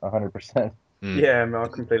 Yes, 100%. Yeah, I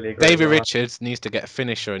completely agree. Davey Richards needs to get a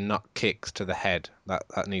finisher and not kicks to the head.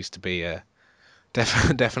 That needs to be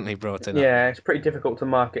definitely brought in. Yeah, it's pretty difficult to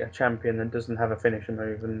market a champion that doesn't have a finisher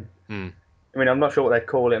move. And I mean, I'm not sure what they'd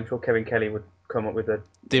call it. I'm sure Kevin Kelly would come up with the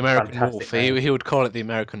American Wolf. He would call it the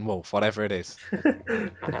American Wolf, whatever it is.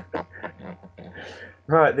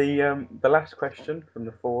 Right, the last question from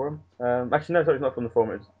the forum. Actually, no, sorry, it's not from the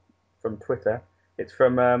forum. It's from Twitter. It's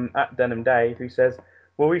from at Denham Dave, who says,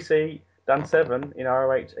 "Will we see Dan Severn in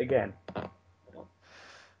ROH again?"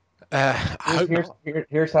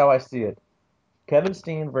 Here's how I see it: Kevin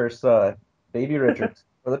Steen versus Davey Richards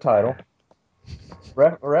for the title.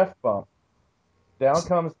 Ref bump.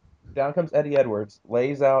 Down comes Eddie Edwards,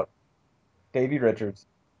 lays out Davey Richards.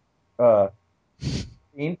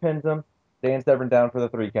 Steen pins him. Dan Severn down for the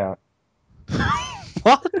 3 count.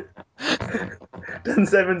 What? Dan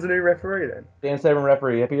Severn's a new referee then? Dan Severn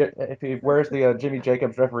referee. If he wears the Jimmy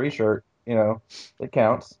Jacobs referee shirt, it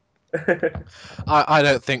counts. I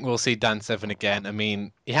don't think we'll see Dan Severn again. I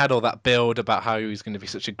mean, he had all that build about how he was going to be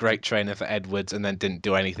such a great trainer for Edwards and then didn't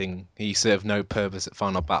do anything. He served no purpose at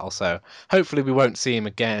Final Battle, so hopefully we won't see him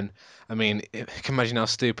again. I mean, I can imagine how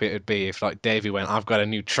stupid it would be if, like, Davey went, I've got a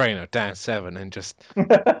new trainer, Dan Severn, and just...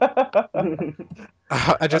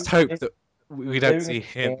 I just hope that we don't Maybe see we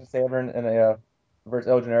him. Dan Severn in a versus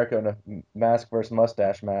El Generico in a mask versus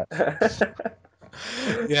mustache match.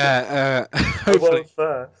 Yeah, The hopefully world's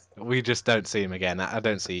first. we just don't see him again. I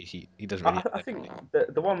don't see he doesn't really. I think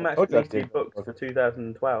the one match Oh, that needs to be Justin. booked for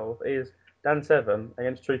 2012 is Dan Severn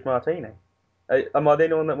against Truth Martini. Am I the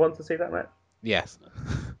only one that wants to see that match? Yes.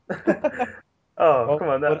 Oh, come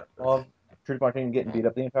on. Truth Martin getting beat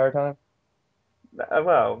up the entire time.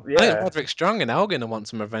 Well, I think yeah. Roderick Strong and Elgin want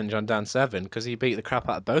some revenge on Dan Severn because he beat the crap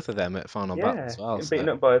out of both of them at Final Battle Yeah, as well. getting beaten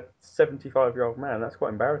up by a 75-year-old man. That's quite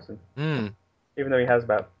embarrassing. Mm. Even though he has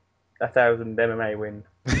about 1,000 MMA wins.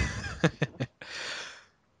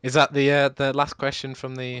 Is that the last question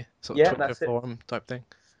from the sort of Yeah, Twitter that's it. forum type thing?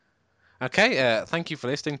 Okay, thank you for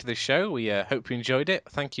listening to this show. We hope you enjoyed it.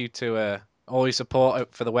 Thank you to all your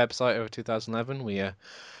support for the website over 2011. We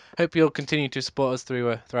hope you'll continue to support us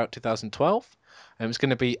throughout 2012. It's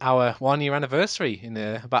going to be our 1 year anniversary in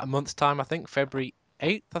about a month's time, I think, February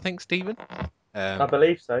 8th, I think, Stephen. I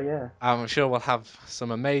believe so, yeah. I'm sure we'll have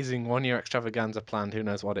some amazing 1 year extravaganza planned. Who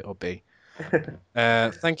knows what it'll be.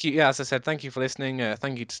 Thank you. Yeah, as I said, thank you for listening.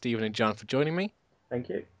 Thank you to Stephen and John for joining me. Thank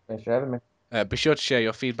you. Thanks for having me. Be sure to share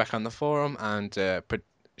your feedback on the forum and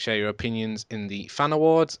share your opinions in the fan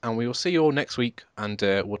awards. And we will see you all next week. And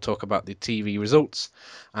we'll talk about the TV results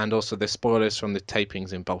and also the spoilers from the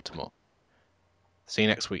tapings in Baltimore. See you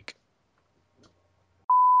next week.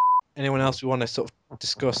 Anyone else we want to sort of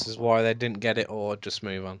discuss as why they didn't get it, or just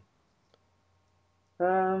move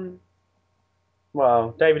on?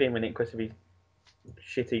 Well, David didn't win it because of his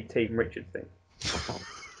shitty Team Richard thing.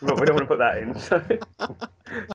 But we don't want to put that in. So.